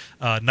progression.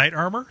 Knight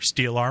Armor,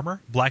 Steel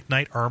Armor, Black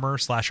Knight Armor /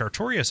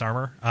 Artorias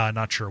Armor.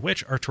 Not sure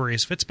which.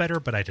 Artorias fits better,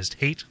 but I just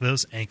hate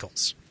those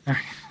ankles.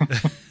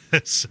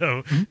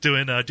 So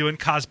doing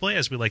cosplay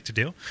as we like to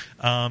do.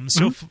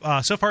 So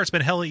far it's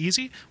been hella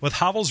easy. With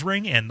Havel's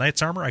Ring and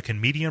Knight's Armor, I can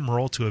medium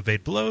roll to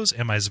evade blows,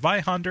 and my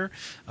Zweihander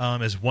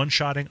is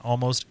one-shotting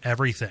almost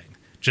everything.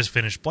 Just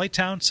finished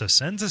Blighttown, so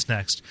Sens is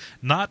next.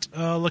 Not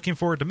looking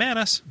forward to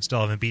Manus.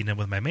 Still haven't beaten him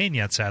with my main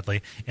yet,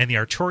 sadly. And the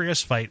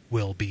Artorias fight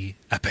will be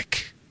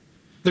epic.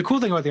 The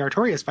cool thing about the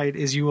Artorias fight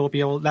is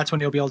that's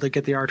when you'll be able to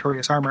get the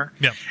Artorias armor.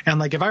 Yeah. And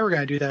like if I were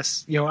going to do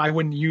this, I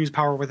wouldn't use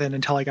Power Within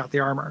until I got the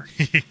armor.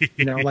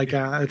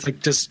 It's like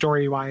just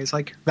story wise,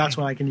 like that's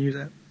when I can use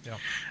it.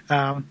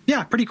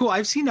 Yeah, pretty cool.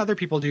 I've seen other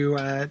people do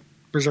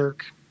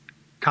Berserk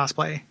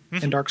cosplay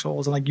in Dark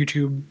Souls and like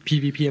YouTube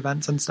PvP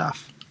events and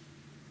stuff.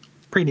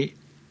 Pretty neat.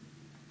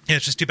 Yeah,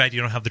 it's just too bad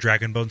you don't have the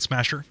Dragon Bone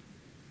Smasher.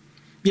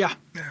 Yeah.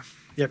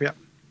 Yep.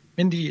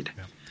 Indeed.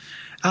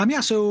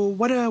 Yeah. So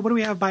what do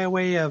we have by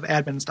way of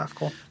admin stuff,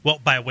 Cole? Well,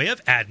 by way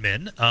of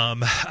admin,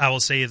 I will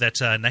say that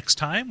next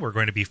time we're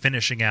going to be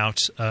finishing out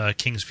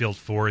Kingsfield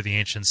 4, the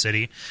Ancient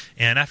City,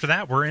 and after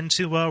that we're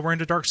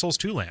into Dark Souls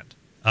 2 land.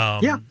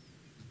 Yeah.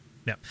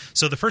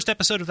 So the first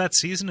episode of that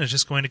season is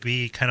just going to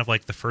be kind of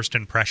like the first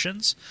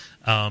impressions.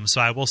 So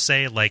I will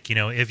say, like, you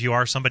know, if you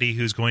are somebody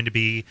who's going to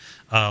be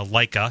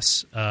like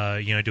us,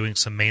 you know, doing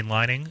some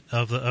mainlining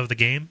of the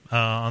game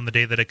on the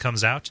day that it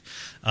comes out,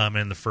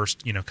 and the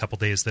first, you know, couple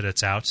days that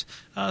it's out,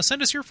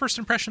 send us your first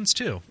impressions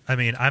too. I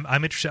mean,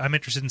 I'm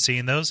interested in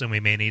seeing those, and we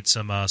may need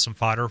some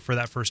fodder for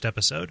that first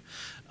episode.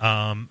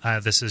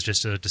 This is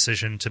just a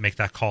decision to make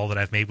that call that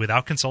I've made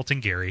without consulting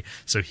Gary,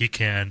 so he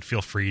can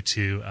feel free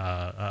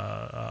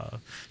to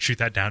shoot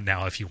that down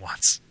now if he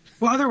wants.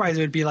 Well, otherwise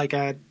it would be like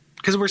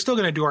because we're still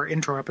going to do our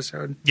intro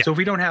episode. Yeah. So if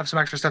we don't have some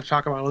extra stuff to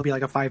talk about, it'll be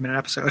like a 5-minute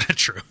episode.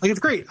 True. Like, it's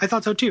great. I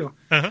thought so too.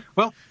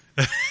 Well,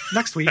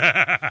 next week.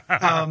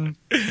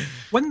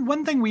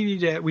 One thing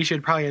we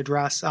should probably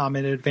address in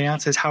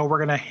advance is how we're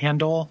going to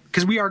handle,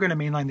 because we are going to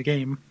mainline the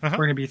game. We're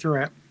going to be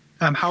through it.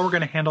 How we're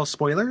going to handle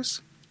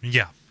spoilers.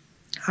 Yeah.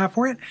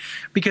 For it,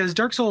 because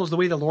Dark Souls, the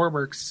way the lore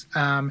works,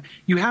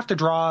 you have to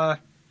draw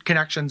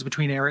connections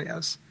between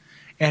areas,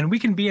 and we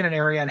can be in an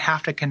area and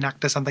have to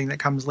connect to something that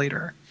comes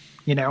later,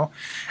 you know.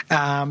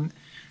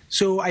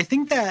 So I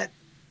think that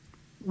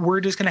we're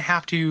just going to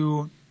have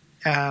to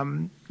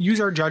use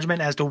our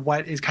judgment as to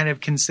what is kind of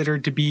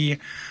considered to be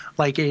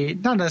like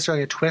not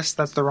necessarily a twist.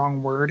 That's the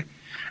wrong word.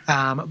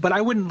 But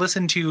I wouldn't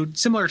listen to,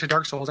 similar to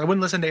Dark Souls, I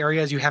wouldn't listen to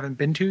areas you haven't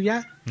been to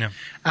yet. Yeah.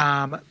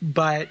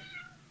 But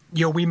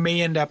you know, we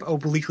may end up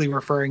obliquely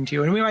referring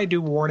to, and we might do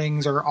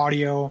warnings or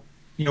audio,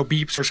 you know,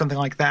 beeps or something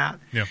like that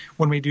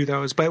when we do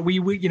those. But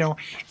we you know,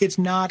 it's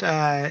not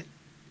going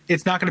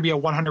to be a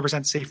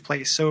 100% safe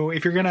place. So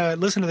if you're going to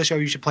listen to the show,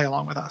 you should play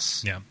along with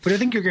us. Yeah. But I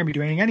think you're going to be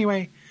doing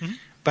anyway.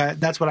 But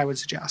that's what I would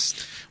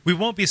suggest. We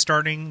won't be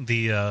starting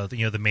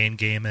the main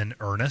game in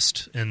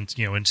earnest, and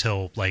you know,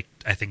 until like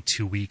I think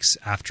 2 weeks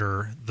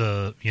after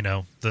the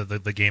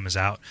game is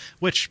out,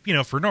 which, you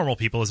know, for normal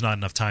people is not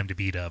enough time to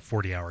beat a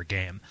 40-hour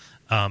game.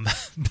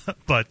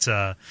 But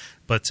you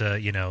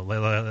know,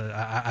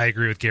 I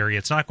agree with Gary.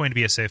 It's not going to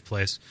be a safe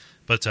place,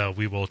 but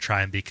we will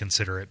try and be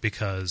considerate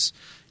because,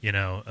 you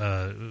know,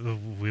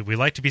 we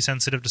like to be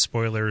sensitive to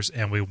spoilers,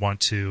 and we want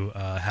to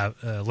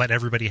let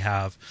everybody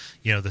have,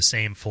 you know, the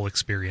same full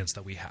experience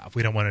that we have.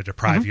 We don't want to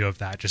deprive you of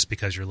that just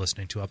because you're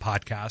listening to a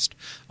podcast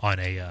on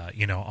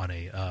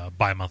a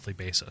bi-monthly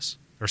basis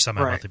or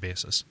semi-monthly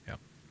basis. Yeah.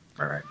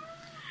 All right.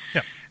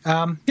 Yeah.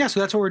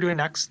 So that's what we're doing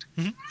next.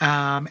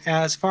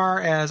 As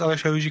far as other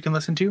shows you can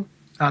listen to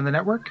on the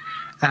network,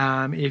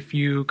 if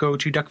you go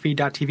to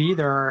duckfeed.tv,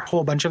 there are a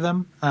whole bunch of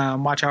them.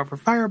 Watch out for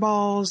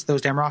Fireballs,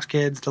 Those Damn Ross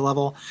Kids, The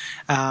Level.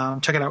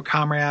 Check it out,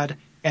 Comrade,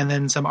 and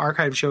then some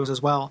archive shows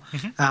as well.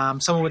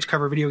 Some of which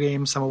cover video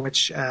games, some of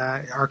which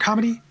are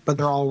comedy, but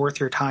they're all worth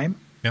your time.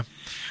 Yeah.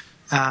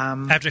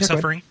 Abject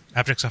Suffering.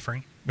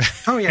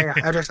 Oh, yeah.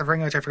 Abject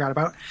Suffering, which I forgot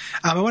about.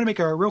 I want to make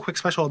a real quick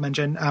special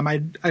mention.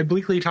 I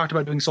obliquely talked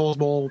about doing Souls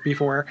Bowl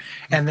before,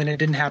 and then it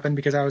didn't happen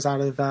because I was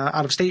out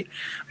of state.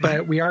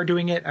 But we are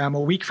doing it a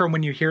week from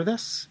when you hear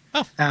this.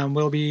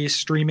 We'll be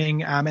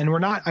streaming, and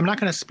I'm not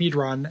going to speed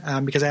run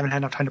because I haven't had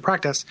enough time to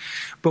practice.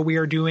 But we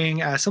are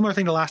doing a similar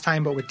thing to last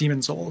time, but with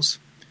Demon Souls.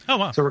 Oh,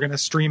 wow. So we're going to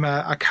stream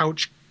a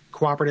couch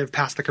cooperative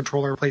pass the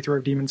controller playthrough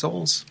of Demon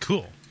Souls.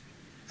 Cool.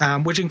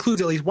 Which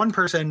includes at least one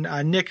person,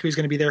 Nick, who's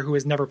going to be there, who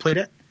has never played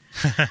it.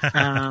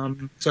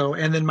 And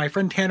then my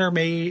friend Tanner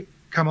may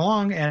come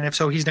along, and if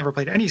so, he's never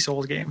played any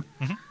Souls game.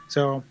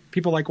 So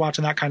people like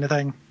watching that kind of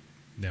thing.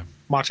 Yeah.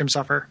 Watch him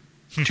suffer.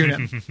 Tune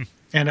in.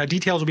 And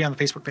details will be on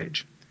the Facebook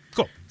page.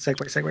 Cool.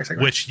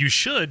 Segue. Which you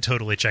should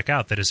totally check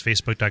out. That is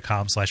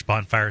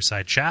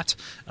facebook.com/bonfiresidechat.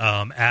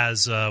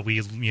 As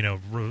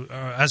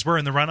we're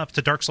in the run up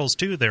to Dark Souls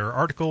 2, there are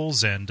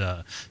articles and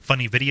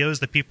funny videos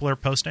that people are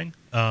posting.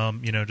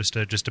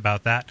 Just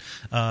about that.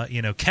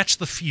 Catch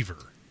the fever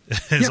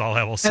is all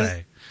I will say.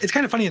 And it's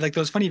kind of funny. Like,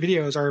 those funny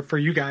videos are for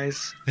you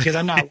guys because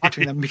I'm not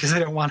watching them because I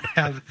don't want to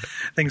have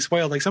things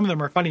spoiled. Like, some of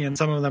them are funny and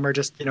some of them are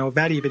just,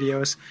 vatty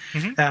videos.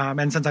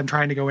 And since I'm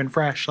trying to go in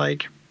fresh,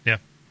 like,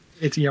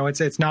 it's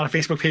not a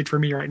Facebook page for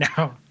me right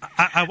now.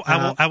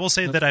 I will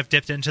say that I've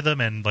dipped into them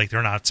and like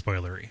they're not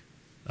spoilery.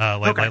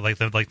 Like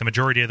the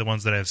majority of the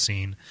ones that I've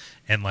seen,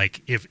 and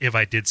like if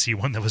I did see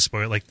one that was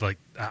spoiled, like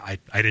I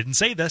didn't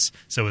say this,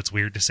 so it's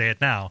weird to say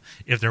it now.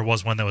 If there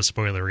was one that was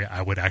spoilery,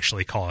 I would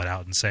actually call it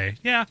out and say,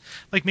 yeah,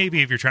 like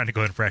maybe if you're trying to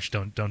go in fresh,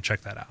 don't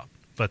check that out.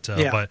 But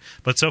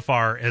so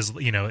far, as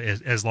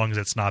as long as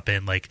it's not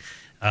been like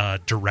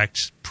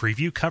direct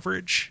preview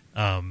coverage,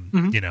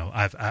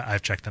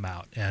 I've checked them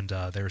out, and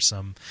there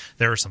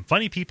are some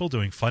funny people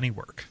doing funny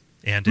work,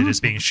 and it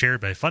is being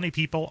shared by funny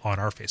people on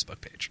our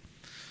Facebook page.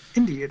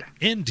 Indeed.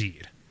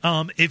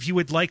 If you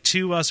would like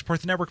to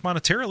support the network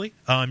monetarily,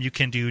 you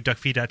can do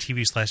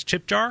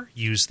duckfeed.tv/tipjar.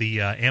 Use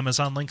the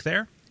Amazon link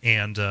there.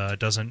 And it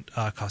doesn't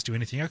cost you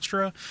anything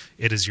extra.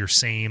 It is your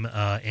same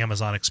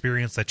Amazon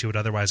experience that you would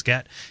otherwise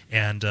get,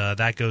 and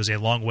that goes a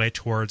long way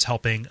towards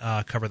helping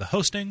cover the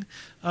hosting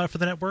for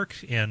the network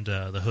and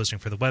the hosting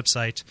for the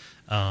website,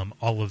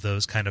 all of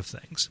those kind of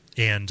things.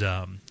 And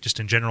just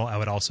in general, I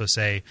would also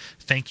say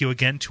thank you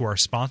again to our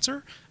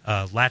sponsor,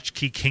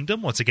 Latchkey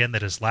Kingdom. Once again,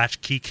 that is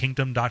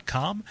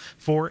latchkeykingdom.com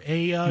for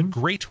a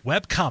great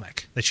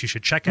webcomic that you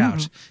should check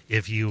out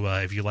if you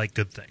like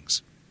good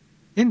things.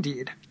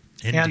 Indeed.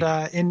 And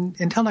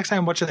until next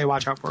time, what should they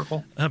watch out for,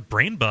 Cole?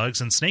 Brain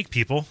bugs and snake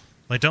people.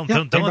 Like don't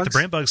let the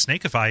brain bugs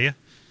snakeify you.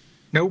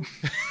 Nope.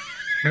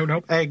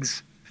 Nope.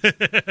 Eggs.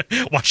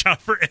 Watch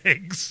out for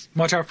eggs.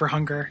 Watch out for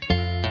hunger.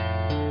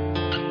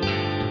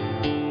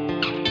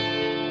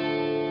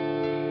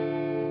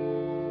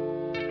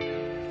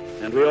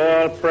 And we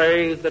all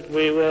pray that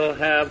we will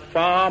have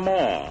far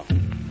more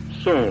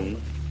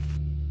soon.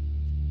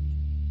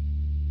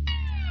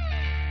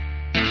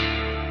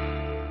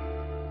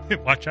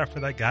 Watch out for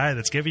that guy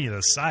that's giving you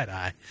the side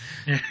eye.